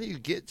girlfriend, how do you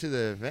get to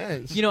the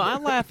events? You know, I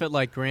laugh at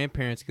like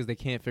grandparents because they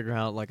can't figure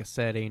out like a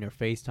setting or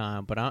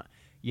FaceTime. But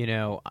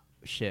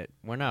shit,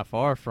 we're not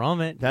far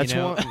from it. That's you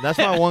know? that's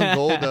my one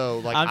goal though.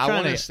 Like I'm I trying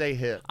want to to- stay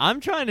hip. I'm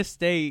trying to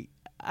stay.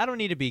 I don't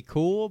need to be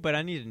cool, but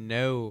I need to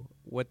know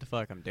what the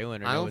fuck I'm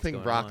doing. Or I know don't what's think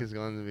going Brock on. is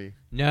going to be.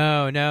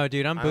 No,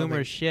 dude, I'm I don't boomer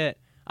think- as shit.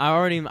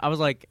 I was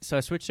like, so I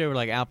switched over to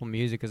like Apple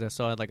Music because I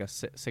saw it like a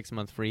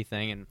 6-month free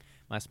thing, and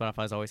my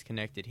Spotify's always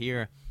connected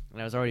here.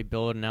 And I was already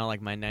building out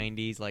like my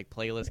 '90s like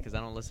playlist because I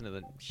don't listen to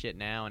the shit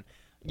now. And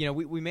you know,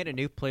 we made a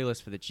new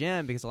playlist for the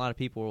gym because a lot of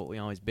people were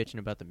always bitching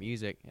about the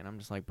music, and I'm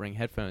just like, bring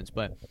headphones.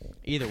 But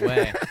either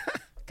way,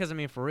 because I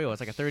mean, for real, it's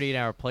like a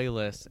 38-hour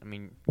playlist. I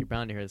mean, you're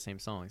bound to hear the same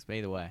songs. But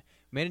either way,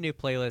 made a new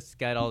playlist. It's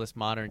got all this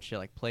modern shit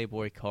like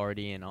Playboy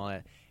Cardi and all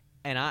that.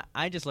 And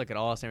I just look at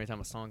Austin every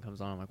time a song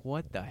comes on. I'm like,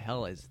 what the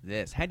hell is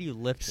this? How do you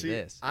lift to See,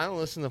 this? I don't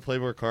listen to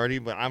Playboy Cardi,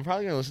 but I'm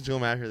probably going to listen to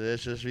him after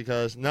this just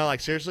because, no, like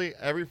seriously,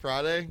 every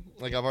Friday,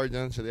 like I've already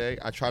done today,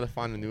 I try to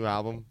find a new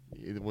album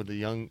with the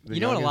young.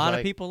 You know what a lot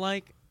of people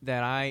like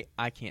that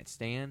I can't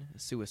stand?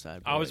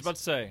 Suicide Boys. I was about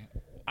to say,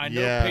 I know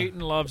Yeah.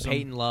 Peyton loves them.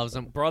 Peyton loves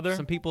them. Brother.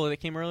 Some people that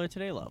came earlier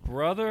today love them.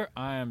 Brother,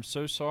 I am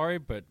so sorry,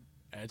 but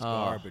it's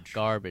garbage.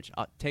 Garbage.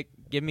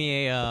 Give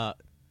me a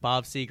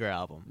Bob Seger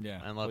album. Yeah,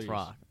 And let's please.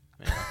 rock.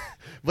 Yeah.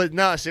 But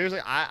no, seriously,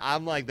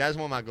 I'm like, that's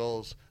one of my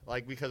goals.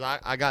 Like, because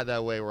I got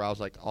that way where I was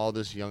like, all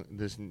this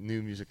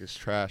new music is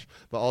trash,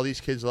 but all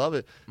these kids love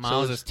it.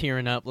 Miles so is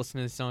tearing up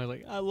listening to this song. He's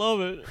like, I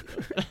love it.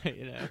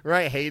 You know.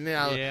 right, hating it.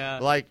 Yeah.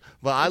 Like,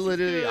 but I This is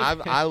literally,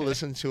 good. I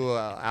listened to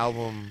an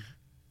album,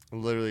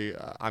 literally,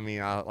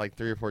 like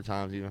 3 or 4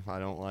 times, even if I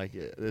don't like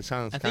it. It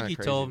sounds I kind think of you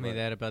crazy. told me but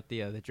that about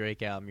the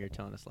Drake album you were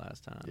telling us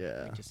last time.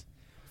 Yeah. Like just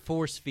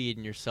force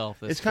feeding yourself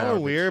this It's kind of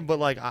garbage. weird, but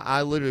like,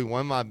 I literally,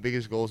 one of my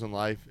biggest goals in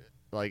life,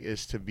 like,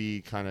 is to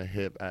be kind of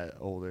hip at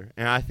older.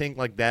 And I think,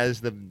 like, that is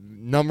the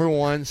number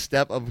one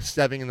step of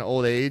stepping into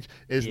old age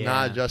is Yeah.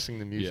 not adjusting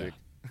the music.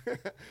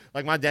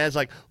 Like, my dad's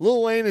like,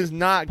 Lil Wayne is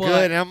not But,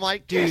 good. And I'm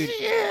like, Dude, yes,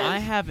 he is. I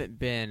haven't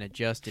been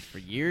adjusted for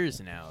years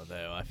now,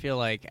 though. I feel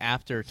like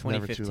after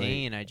never too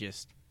 2015, I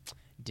just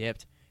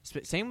dipped.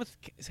 Same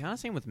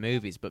with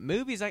movies, but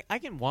movies I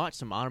can watch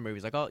some modern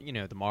movies like all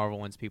the Marvel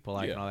ones people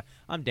like and all that.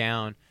 I'm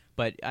down,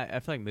 but I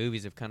feel like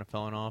movies have kind of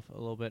fallen off a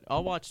little bit.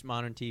 I'll watch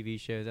modern TV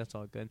shows. That's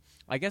all good.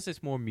 I guess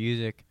it's more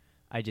music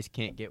I just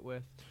can't get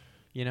with,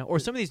 or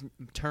some of these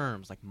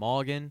terms like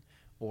Morgan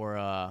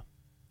or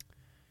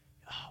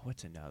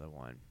what's another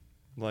one?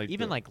 like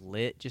Even like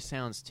lit just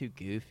sounds too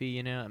goofy,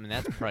 I mean,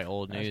 that's probably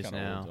old That's news kinda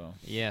now. old, though.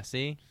 Yeah,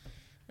 see?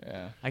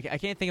 Yeah. I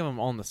can't think of them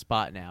on the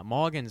spot now.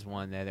 Morgan's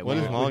one there. what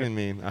we does we- Morgan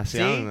mean? I see.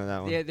 See? I don't know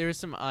that one. Yeah, there's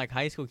some like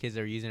high school kids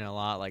that were using it a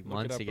lot like Look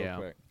months it up real ago.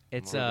 quick.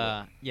 It's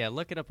Morgan. yeah,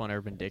 look it up on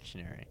Urban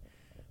Dictionary.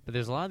 But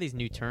there's a lot of these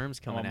new terms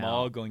coming I'm out.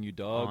 all going, you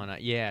dog. On,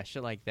 yeah,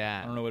 shit like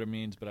that. I don't know what it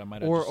means, but I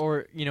might have Or just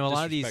or a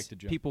lot of these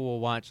disrespected you. people will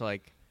watch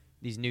like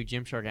these new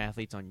Gymshark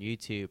athletes on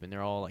YouTube, and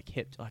they're all like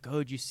hip. Like, oh,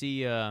 did you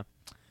see?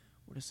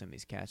 What are some of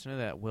these cats? You know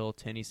that Will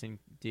Tennyson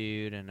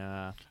dude, and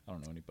I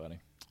don't know anybody.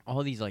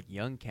 all these like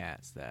young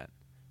cats that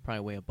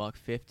probably weigh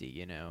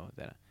 $150.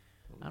 That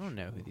I don't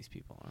know who these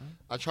people are.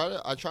 I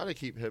try to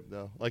keep hip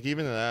though. Like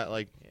even to that,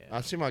 like Yeah.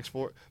 I see my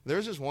Explore.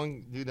 There's this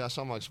one dude that I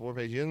saw on my Explore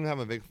page. He doesn't have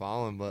a big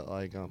following, but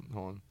like hold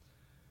on.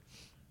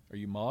 Are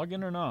you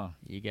Morgan or not?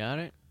 You got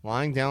it.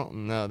 Lying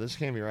down. No, this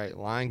can't be right.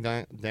 Lying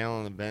down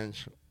on the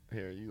bench.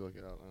 Here, you look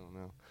it up. I don't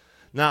know.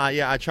 Nah,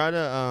 yeah, I try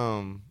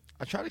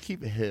to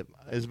keep it hip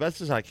as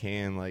best as I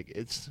can. Like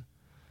it's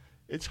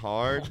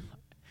hard,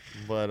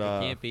 but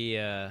It can't be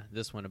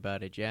this one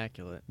about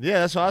ejaculate. yeah,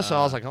 that's what I saw.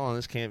 I was like, hold on,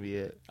 this can't be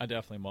it. I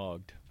definitely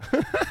mogged.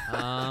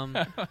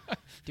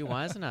 Dude,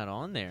 why is it not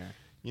on there?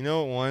 You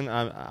know what one?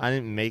 I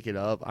didn't make it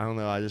up. I don't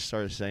know. I just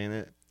started saying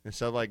it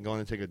instead of like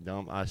going to take a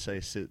dump. I say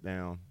sit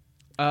down.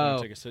 Wanna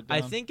Oh, take a sit I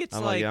down? think it's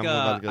I'm like, like yeah, I'm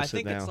about to go I sit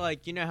think it's down.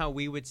 like how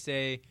we would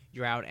say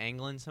you're out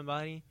angling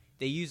somebody.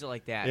 They use it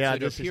like that. Yeah, I so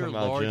to did see appear something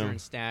about larger Jim. in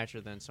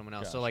stature than someone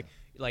else. Gotcha. So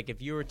like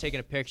if you were taking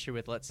a picture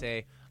with, let's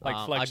say, Like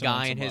a flexing on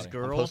guy and his somebody.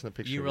 I'm girl, posting a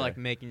picture you were like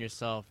today. making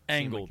yourself seem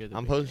like Angled. you're the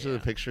I'm big- posting yeah.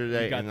 the picture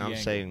today, got and the I'm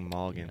angle. saying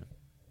Morgan.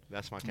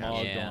 That's my Mogged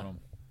caption. Yeah. on them.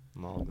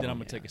 Morgan. Then I'm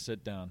gonna Yeah. take a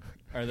sit down,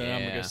 or then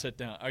I'm gonna Yeah. go sit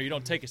down. Or you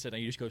don't take a sit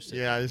down, you just go sit.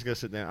 Yeah, I just go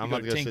sit down. I'm You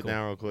about go to go sit tinkle.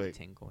 down real quick.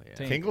 Tinkle, yeah.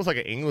 Tinkle. Tinkle's like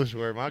an English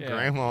word. My Yeah.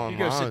 grandma and You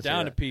go mom sit would say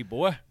down to that. pee,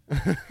 boy.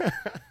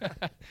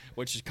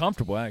 Which is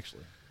comfortable,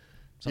 actually.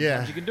 Sometimes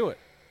Yeah. you can do it.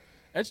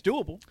 It's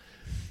doable.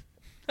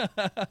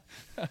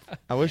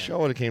 I wish y'all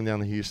would have came down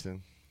to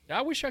Houston.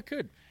 I wish I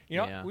could. You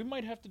know, Yeah. we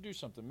might have to do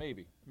something.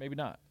 Maybe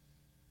not.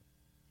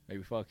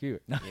 Maybe fuck you.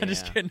 No, Yeah. I'm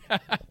just kidding.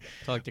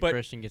 Talk to But-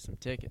 Christian, get some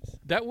tickets.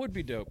 That would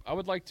be dope. I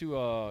would like to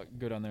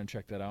go down there and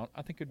check that out.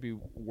 I think it'd be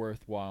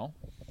worthwhile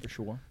for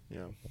sure.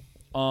 Yeah.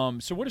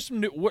 So what are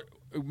some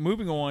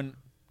moving on,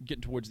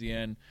 getting towards the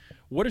end,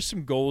 what are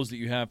some goals that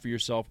you have for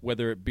yourself,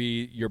 whether it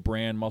be your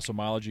brand Muscle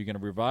Mileage, are you going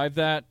to revive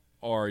that,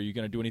 or are you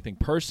going to do anything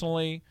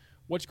personally?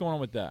 What's going on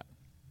with that?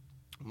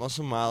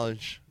 Muscle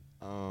Mileage,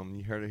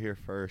 you heard it here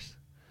first.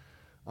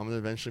 I'm going to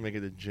eventually make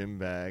it a gym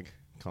bag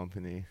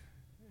company.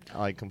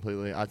 Like,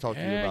 completely. I talked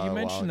to you about it Yeah, you a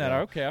mentioned while that.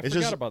 ago. Okay, I It's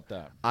forgot just- about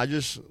that. I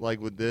just, like,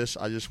 with this,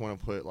 I just want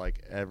to put,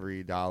 like,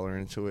 every dollar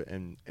into it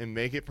and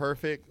make it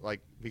perfect,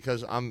 like,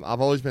 because I've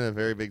always been a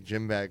very big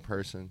gym bag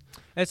person.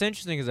 That's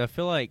interesting because I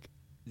feel like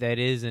that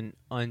is an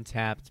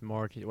untapped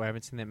market where I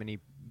haven't seen that many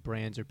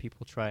brands or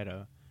people try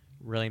to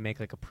really make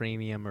like a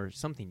premium or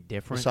something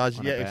different. Besides,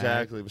 on a yeah, bag.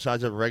 exactly.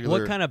 Besides a regular.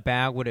 What kind of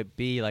bag would it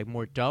be? Like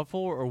more duffel,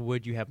 or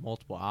would you have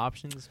multiple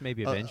options?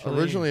 Maybe eventually.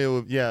 Originally, it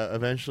would. Yeah,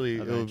 eventually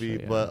it would be,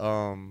 Eventually,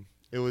 but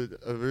it would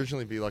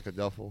originally be like a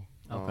duffel.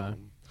 Okay.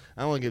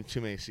 I don't want to give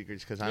too many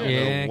secrets because I don't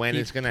Yeah, know when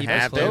keep- it's going to keep us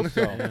happen. close,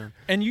 though. Yeah.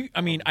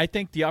 And I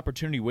think the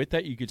opportunity with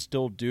that, you could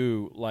still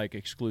do like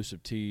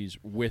exclusive tees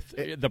with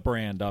the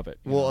brand of it.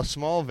 you Well, know? a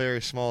small, very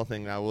small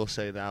thing that I will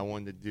say that I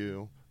wanted to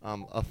do,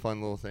 a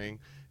fun little thing,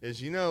 is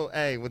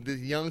hey, with the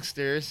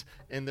youngsters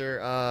and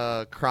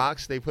their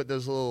Crocs, they put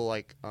those little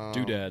like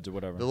doodads or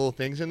whatever. the little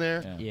things in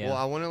there. Yeah. Yeah. Well,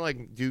 I want to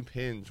like do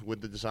pins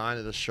with the design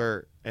of the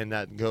shirt and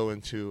that go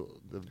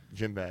into the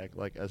gym bag,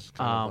 like as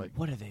kind of like.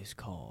 What are those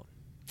called?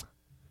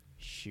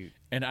 Shoot,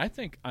 And I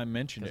think I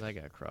mentioned because it,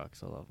 I got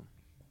Crocs. I love them.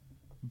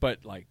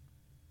 but like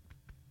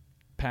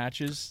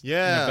patches,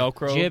 Yeah.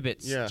 Velcro.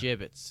 Gibbets. Yeah.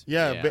 Gibbets.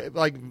 Yeah,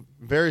 like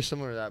very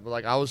similar to that. But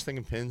like I was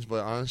thinking pins,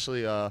 but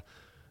honestly, I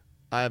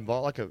had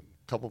bought like a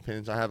couple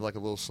pins. I have like a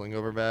little sling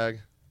over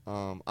bag.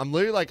 I'm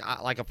literally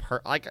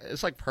like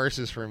it's like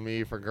purses for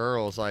me for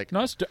girls. Like,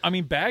 No,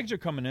 bags are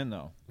coming in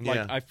though. Like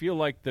Yeah. I feel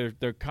like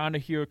they're kind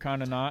of here,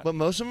 kind of not. but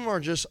most of them are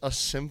just a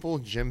simple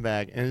gym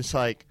bag, and it's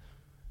like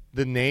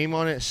the name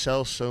on it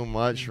sells so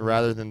much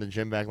rather than the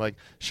gym bag. Like,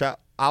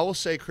 I will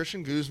say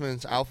Christian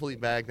Guzman's Alphalete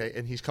bag,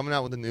 and he's coming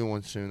out with a new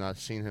one soon. I've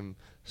seen him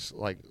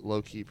like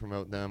low key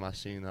promote them. I've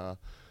seen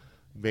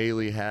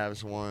Bailey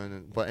has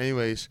one, but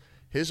anyways,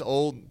 his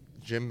old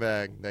gym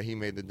bag that he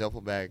made, the duffel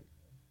bag,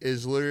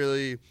 is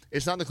literally,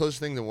 it's not the closest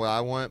thing to what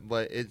I want,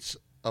 but it's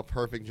a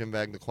perfect gym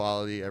bag. The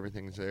quality,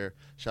 everything's there.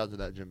 Shout out to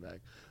that gym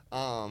bag.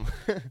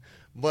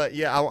 But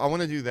yeah, I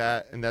want to do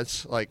that, and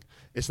that's like,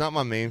 it's not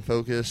my main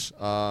focus.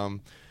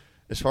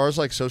 As far as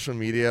like social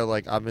media,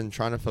 like I've been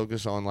trying to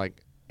focus on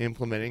like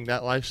implementing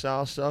that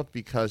lifestyle stuff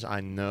because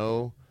I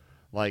know,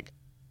 like,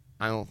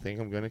 I don't think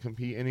I'm gonna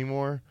compete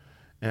anymore,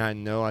 and I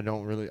know I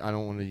don't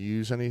want to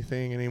use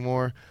anything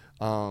anymore.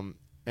 And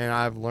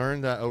I've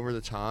learned that over the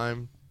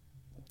time,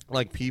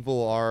 like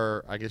people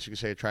are, I guess you could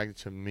say, attracted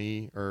to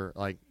me or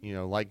like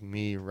like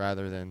me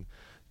rather than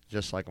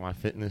just like my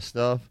fitness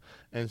stuff.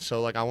 And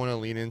so like I want to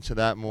lean into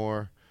that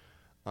more.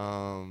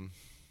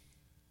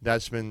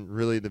 That's been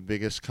really the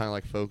biggest kind of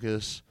like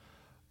focus.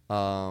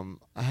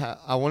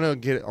 I want to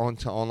get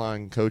onto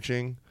online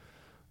coaching.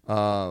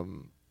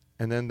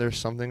 And then there's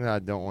something that I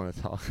don't want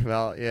to talk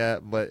about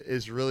yet, but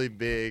it's really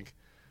big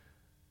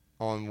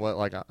on what,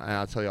 like, and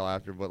I'll tell y'all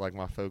after, but like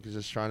my focus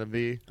is trying to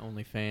be.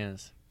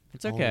 OnlyFans.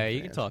 It's okay.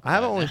 You can OnlyFans. talk. I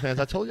have about it. OnlyFans.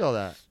 I told y'all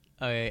that.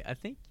 Okay, I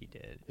think you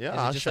did. Yeah, Is it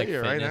I'll just show like you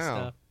right fitness now.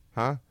 Stuff?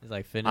 Huh? It's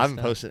like fitness. I haven't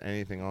stuff? posted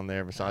anything on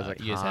there besides like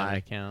You just have an hi.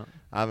 account.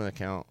 I have an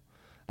account.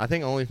 I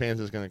think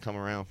OnlyFans is going to come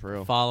around for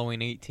real.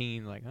 Following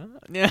 18, like, huh?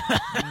 Yeah.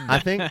 I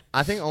think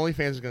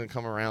OnlyFans is going to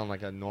come around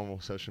like a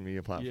normal social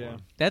media platform. Yeah.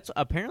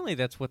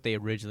 That's what they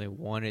originally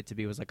wanted it to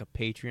be, was like a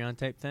Patreon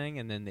type thing,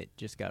 and then it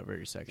just got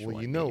very sexual.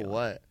 Well, you know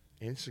what?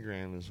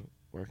 Instagram is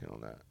working on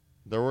that.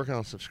 They're working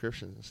on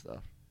subscriptions and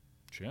stuff.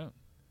 Shit.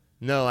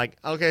 No, like,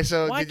 okay,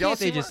 so Why did y'all can't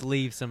they see just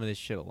leave some of this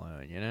shit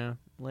alone? You know,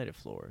 let it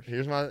flourish.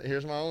 Here's my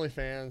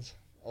OnlyFans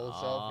old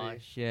Aw,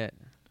 selfie. shit.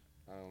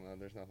 I don't know.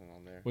 There's nothing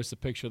on there. What's the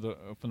picture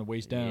from the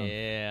waist down?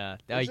 Yeah.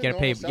 Oh, There's you a gotta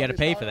pay. normal You gotta selfie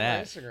pay spot for on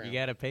that. Instagram. You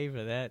gotta pay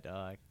for that,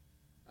 dog.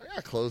 I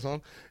got clothes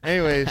on.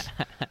 Anyways,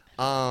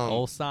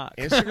 Old sock.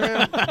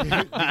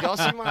 Instagram. Did y'all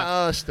see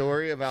my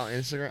story about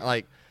Instagram?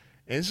 Like,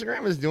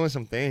 Instagram is doing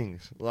some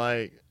things.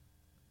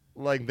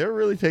 Like they're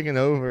really taking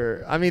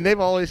over. I mean, they've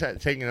always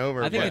taken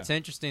over. I think but it's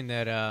interesting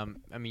that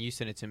I mean, you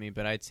sent it to me,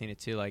 but I'd seen it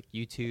too. Like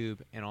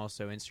YouTube and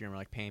also Instagram are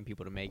like paying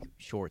people to make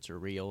shorts or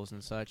reels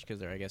and such because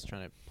they're, I guess,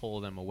 trying to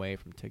pull them away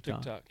from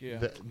TikTok. TikTok,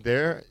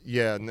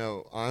 yeah.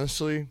 no.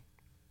 Honestly,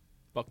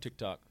 Fuck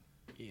TikTok.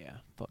 Yeah,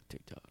 fuck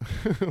TikTok.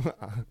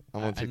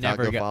 I'm on I TikTok.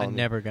 never go got. follow I me.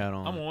 never got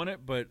on. I'm on it,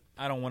 but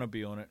I don't want to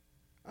be on it.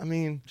 I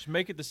mean, Just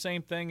make it the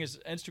same thing as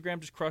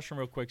Instagram. Just crush them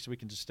real quick so we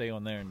can just stay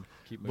on there and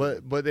keep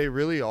moving. but they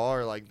really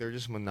are, like, they're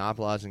just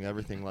monopolizing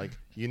everything. Like,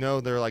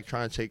 they're like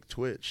trying to take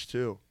Twitch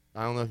too.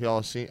 I don't know if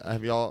y'all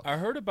have y'all. I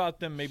heard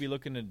about them maybe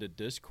looking into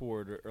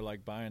Discord or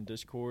like buying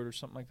Discord or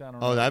something like that. I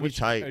don't know. Oh, that'd be Which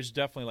tight. It's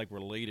definitely like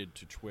related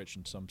to Twitch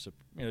in some.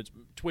 It's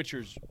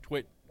Twitchers.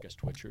 I guess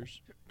Twitchers.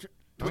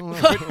 I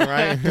don't know,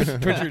 right?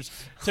 Twitchers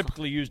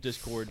typically use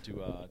Discord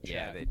to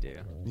Yeah, chat. they do.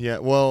 Yeah,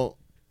 well,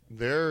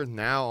 they're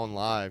now on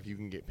live. You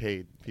can get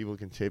paid. People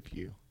can tip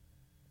you.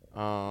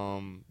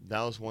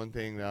 That was one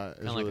thing that is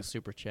Kind of really, like a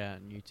super chat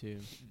on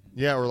YouTube.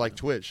 yeah, or like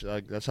Twitch.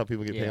 Like that's how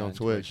people get paid Yeah, on on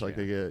Twitch. Twitch, Like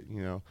yeah.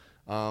 they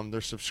get,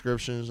 their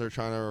subscriptions. They're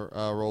trying to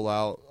roll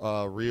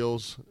out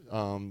Reels.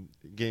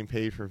 Getting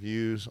paid for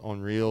views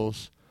on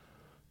Reels.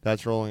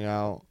 That's rolling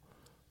out.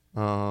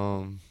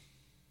 I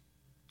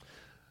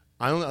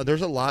don't know.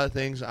 There's a lot of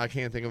things I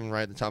can't think of them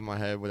right at the top of my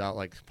head without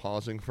like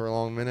pausing for a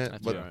long minute.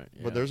 That's but all right,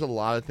 yeah. but there's a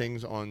lot of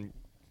things on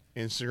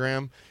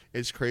Instagram.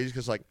 It's crazy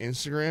because like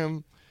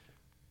Instagram,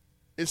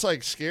 it's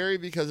like scary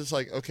because it's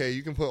like, okay,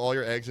 you can put all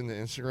your eggs into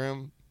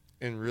Instagram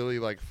and really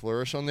like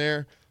flourish on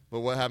there, but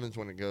what happens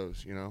when it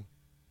goes?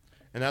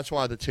 And that's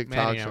why the Maddie TikToks and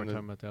I were and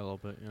talking about that a little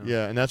bit.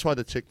 yeah, and that's why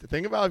the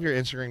think about if your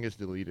Instagram gets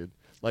deleted.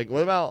 Like,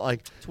 what about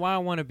like? That's why I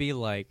want to be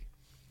like,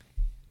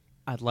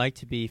 I'd like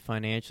to be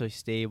financially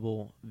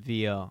stable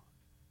via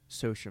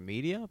social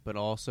media, but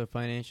also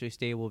financially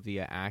stable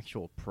via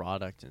actual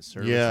product and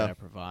service Yeah. that I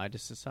provide to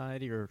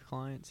society or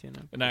clients,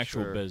 An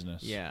actual Sure.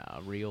 business. Yeah,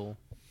 a real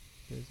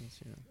business,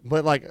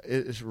 But like,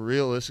 it's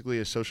realistically,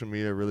 is social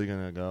media really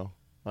gonna go?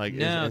 Like,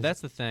 No, it's, that's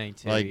the thing,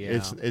 too. like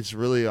yeah. it's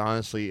really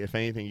honestly, if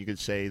anything, you could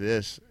say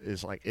this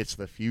is like it's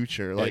the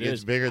future. Like it's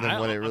is. bigger than I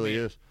what don't- it really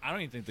is. I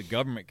don't even think the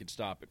government could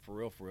stop it for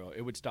real.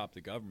 It would stop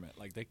the government.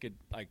 Like they could,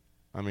 like,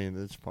 I mean,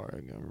 it's part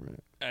of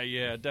government.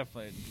 yeah,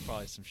 definitely,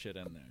 probably some shit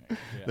in there. Yeah.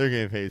 They're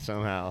getting paid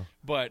somehow.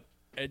 But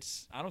I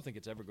don't think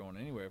it's ever going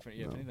anywhere. If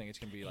anything, it's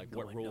gonna be like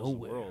what going rules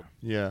nowhere. the world.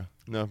 Yeah,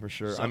 no, for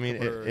sure. I mean,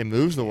 Zuckerberg. it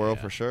moves the world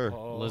Yeah. for sure.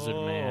 Lizard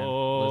Man.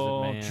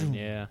 Oh, Lizard Man,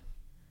 yeah.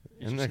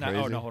 Isn't that Oh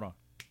crazy? no, hold on.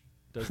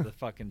 Does the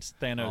fucking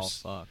Oh,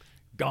 Thanos fuck.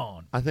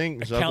 gone? I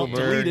think Account Zuckerberg.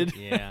 deleted.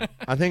 Yeah.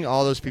 I think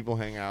all those people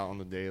hang out on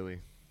the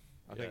daily.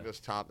 I think Yeah. those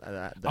top.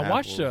 I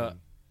watched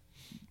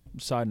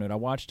side note. I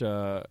watched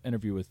a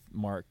interview with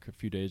Mark a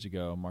few days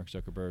ago, Mark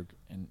Zuckerberg,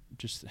 and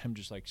just him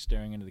like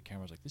staring into the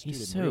camera. I was like, this dude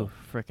He's is so real.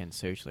 freaking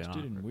socially This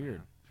dude awkward. is weird.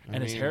 man. I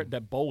And his mean- hair,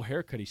 that bowl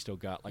haircut he still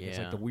got, like it's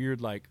like Yeah. the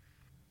weird like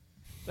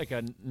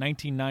a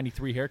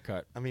 1993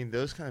 haircut. I mean,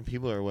 those kind of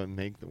people are what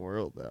make the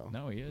world, though.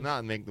 No, he is.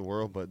 Not make the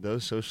world, but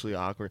those socially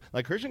awkward.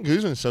 Like Christian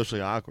Guzman's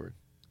socially awkward.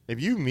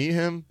 If you meet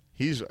him,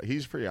 he's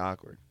pretty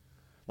awkward.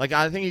 Like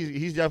I think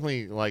he's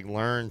definitely like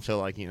learned to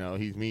like he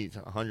meets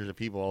hundreds of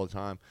people all the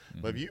time.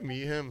 But if you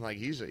meet him, like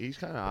he's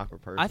kind of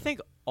awkward person. I think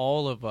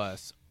all of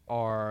us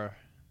are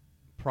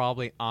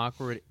probably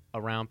awkward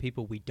around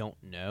people we don't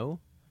know.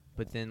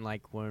 But then,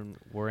 like, when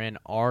we're in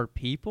our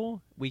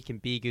people, we can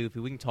be goofy.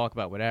 We can talk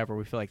about whatever.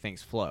 We feel like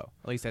things flow.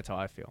 At least that's how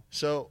I feel.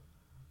 So.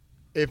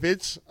 If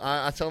it's,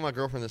 I tell my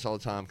girlfriend this all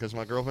the time because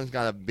my girlfriend's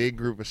got a big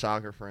group of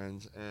soccer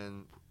friends,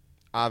 and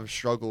I've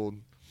struggled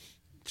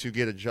to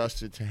get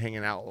adjusted to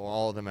hanging out with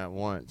all of them at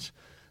once.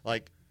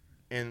 Like,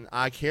 and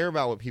I care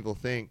about what people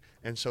think,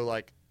 and so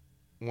like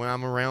when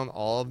I'm around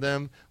all of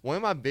them, one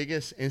of my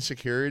biggest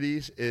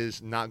insecurities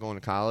is not going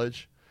to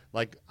college.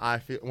 Like I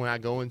feel when I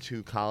go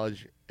into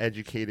college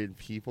educated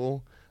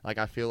people, like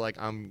I feel like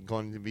I'm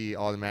going to be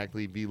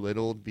automatically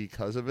belittled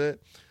because of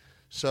it.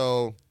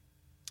 So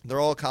they're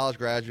all college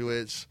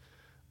graduates.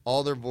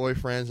 All their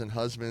boyfriends and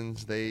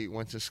husbands, they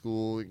went to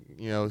school,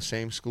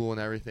 same school and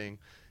everything.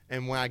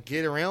 And when I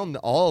get around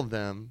all of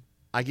them,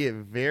 I get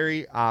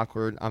very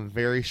awkward. I'm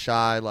very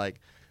shy. Like,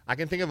 I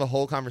can think of a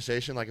whole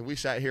conversation. Like, if we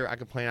sat here, I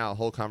could plan out a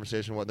whole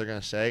conversation, what they're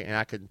going to say, and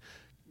I could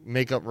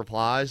make up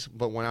replies.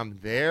 But when I'm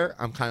there,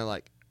 I'm kind of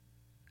like,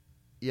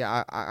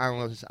 yeah, I don't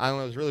know. I don't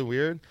know. It's really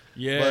weird.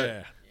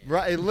 Yeah.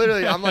 Right.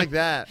 Literally, I'm like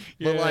that.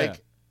 But, Yeah.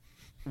 like,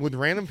 with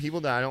random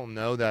people that I don't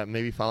know that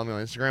maybe follow me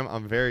on Instagram,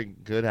 I'm very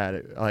good at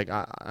it. Like,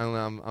 I don't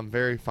know. I'm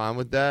very fine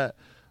with that.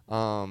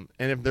 And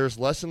if there's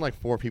less than like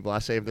 4 people, I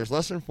say if there's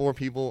less than 4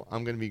 people,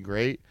 I'm going to be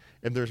great.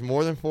 If there's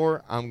more than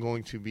 4, I'm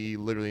going to be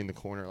literally in the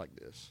corner like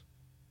this.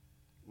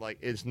 Like,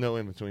 it's no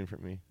in between for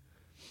me.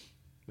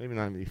 Maybe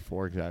not even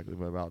 4 exactly,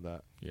 but about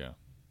that. Yeah.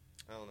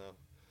 I don't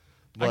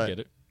know. I get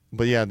it.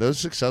 But yeah, those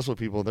successful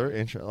people,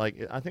 they're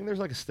like I think there's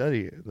like a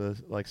study. The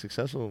like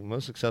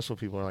most successful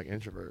people are like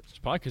introverts. It's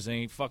probably because they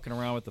ain't fucking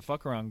around with the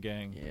fuck around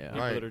gang. Yeah. People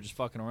Right. that are just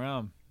fucking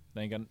around.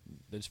 They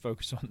just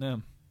focus on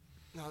them.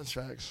 No, that's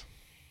facts.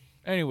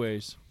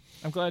 Anyways,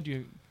 I'm glad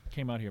you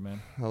came out here,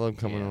 man. I love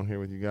coming Yeah. on here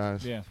with you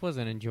guys. Yeah. This was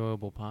an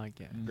enjoyable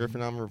podcast.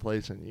 Griffin, I'm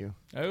replacing you.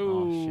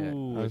 Oh, shit.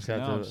 I it's just got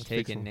to announced. fix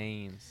Taking them.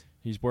 names.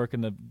 He's working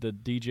the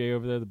DJ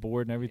over there, the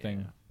board and everything.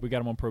 Yeah. We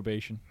got him on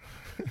probation.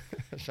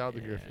 Shout out to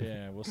Yeah. Griffin.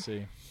 Yeah, we'll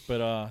see.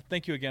 But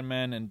thank you again,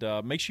 man. And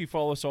make sure you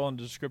follow us all in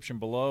the description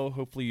below.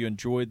 Hopefully you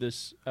enjoyed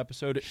this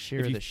episode. Share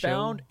if you the show.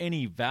 found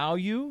any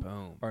value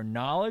Boom. or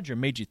knowledge or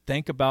made you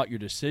think about your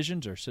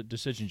decisions or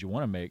decisions you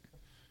want to make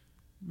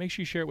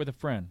sure you share it with a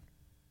friend.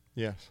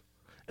 Yes.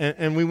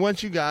 And we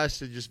want you guys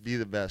to just be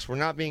the best. We're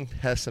not being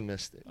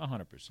pessimistic. 100%,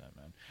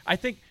 man. I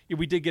think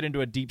we did get into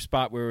a deep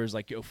spot where it was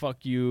like, yo,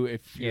 fuck you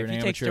if Yeah, you're if an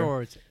you take amateur.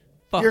 steroids,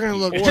 fuck You're gonna you.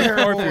 look Or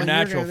terrible if you're and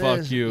natural, gonna fuck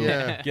this. you.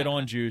 Yeah. Get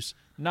on juice.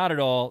 Not at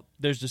all.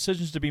 There's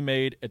decisions to be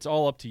made. It's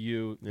all up to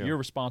you. Yeah. You're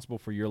responsible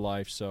for your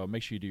life, so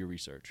make sure you do your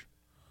research.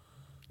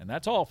 And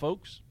that's all,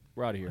 folks.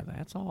 We're out of here.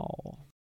 That's all.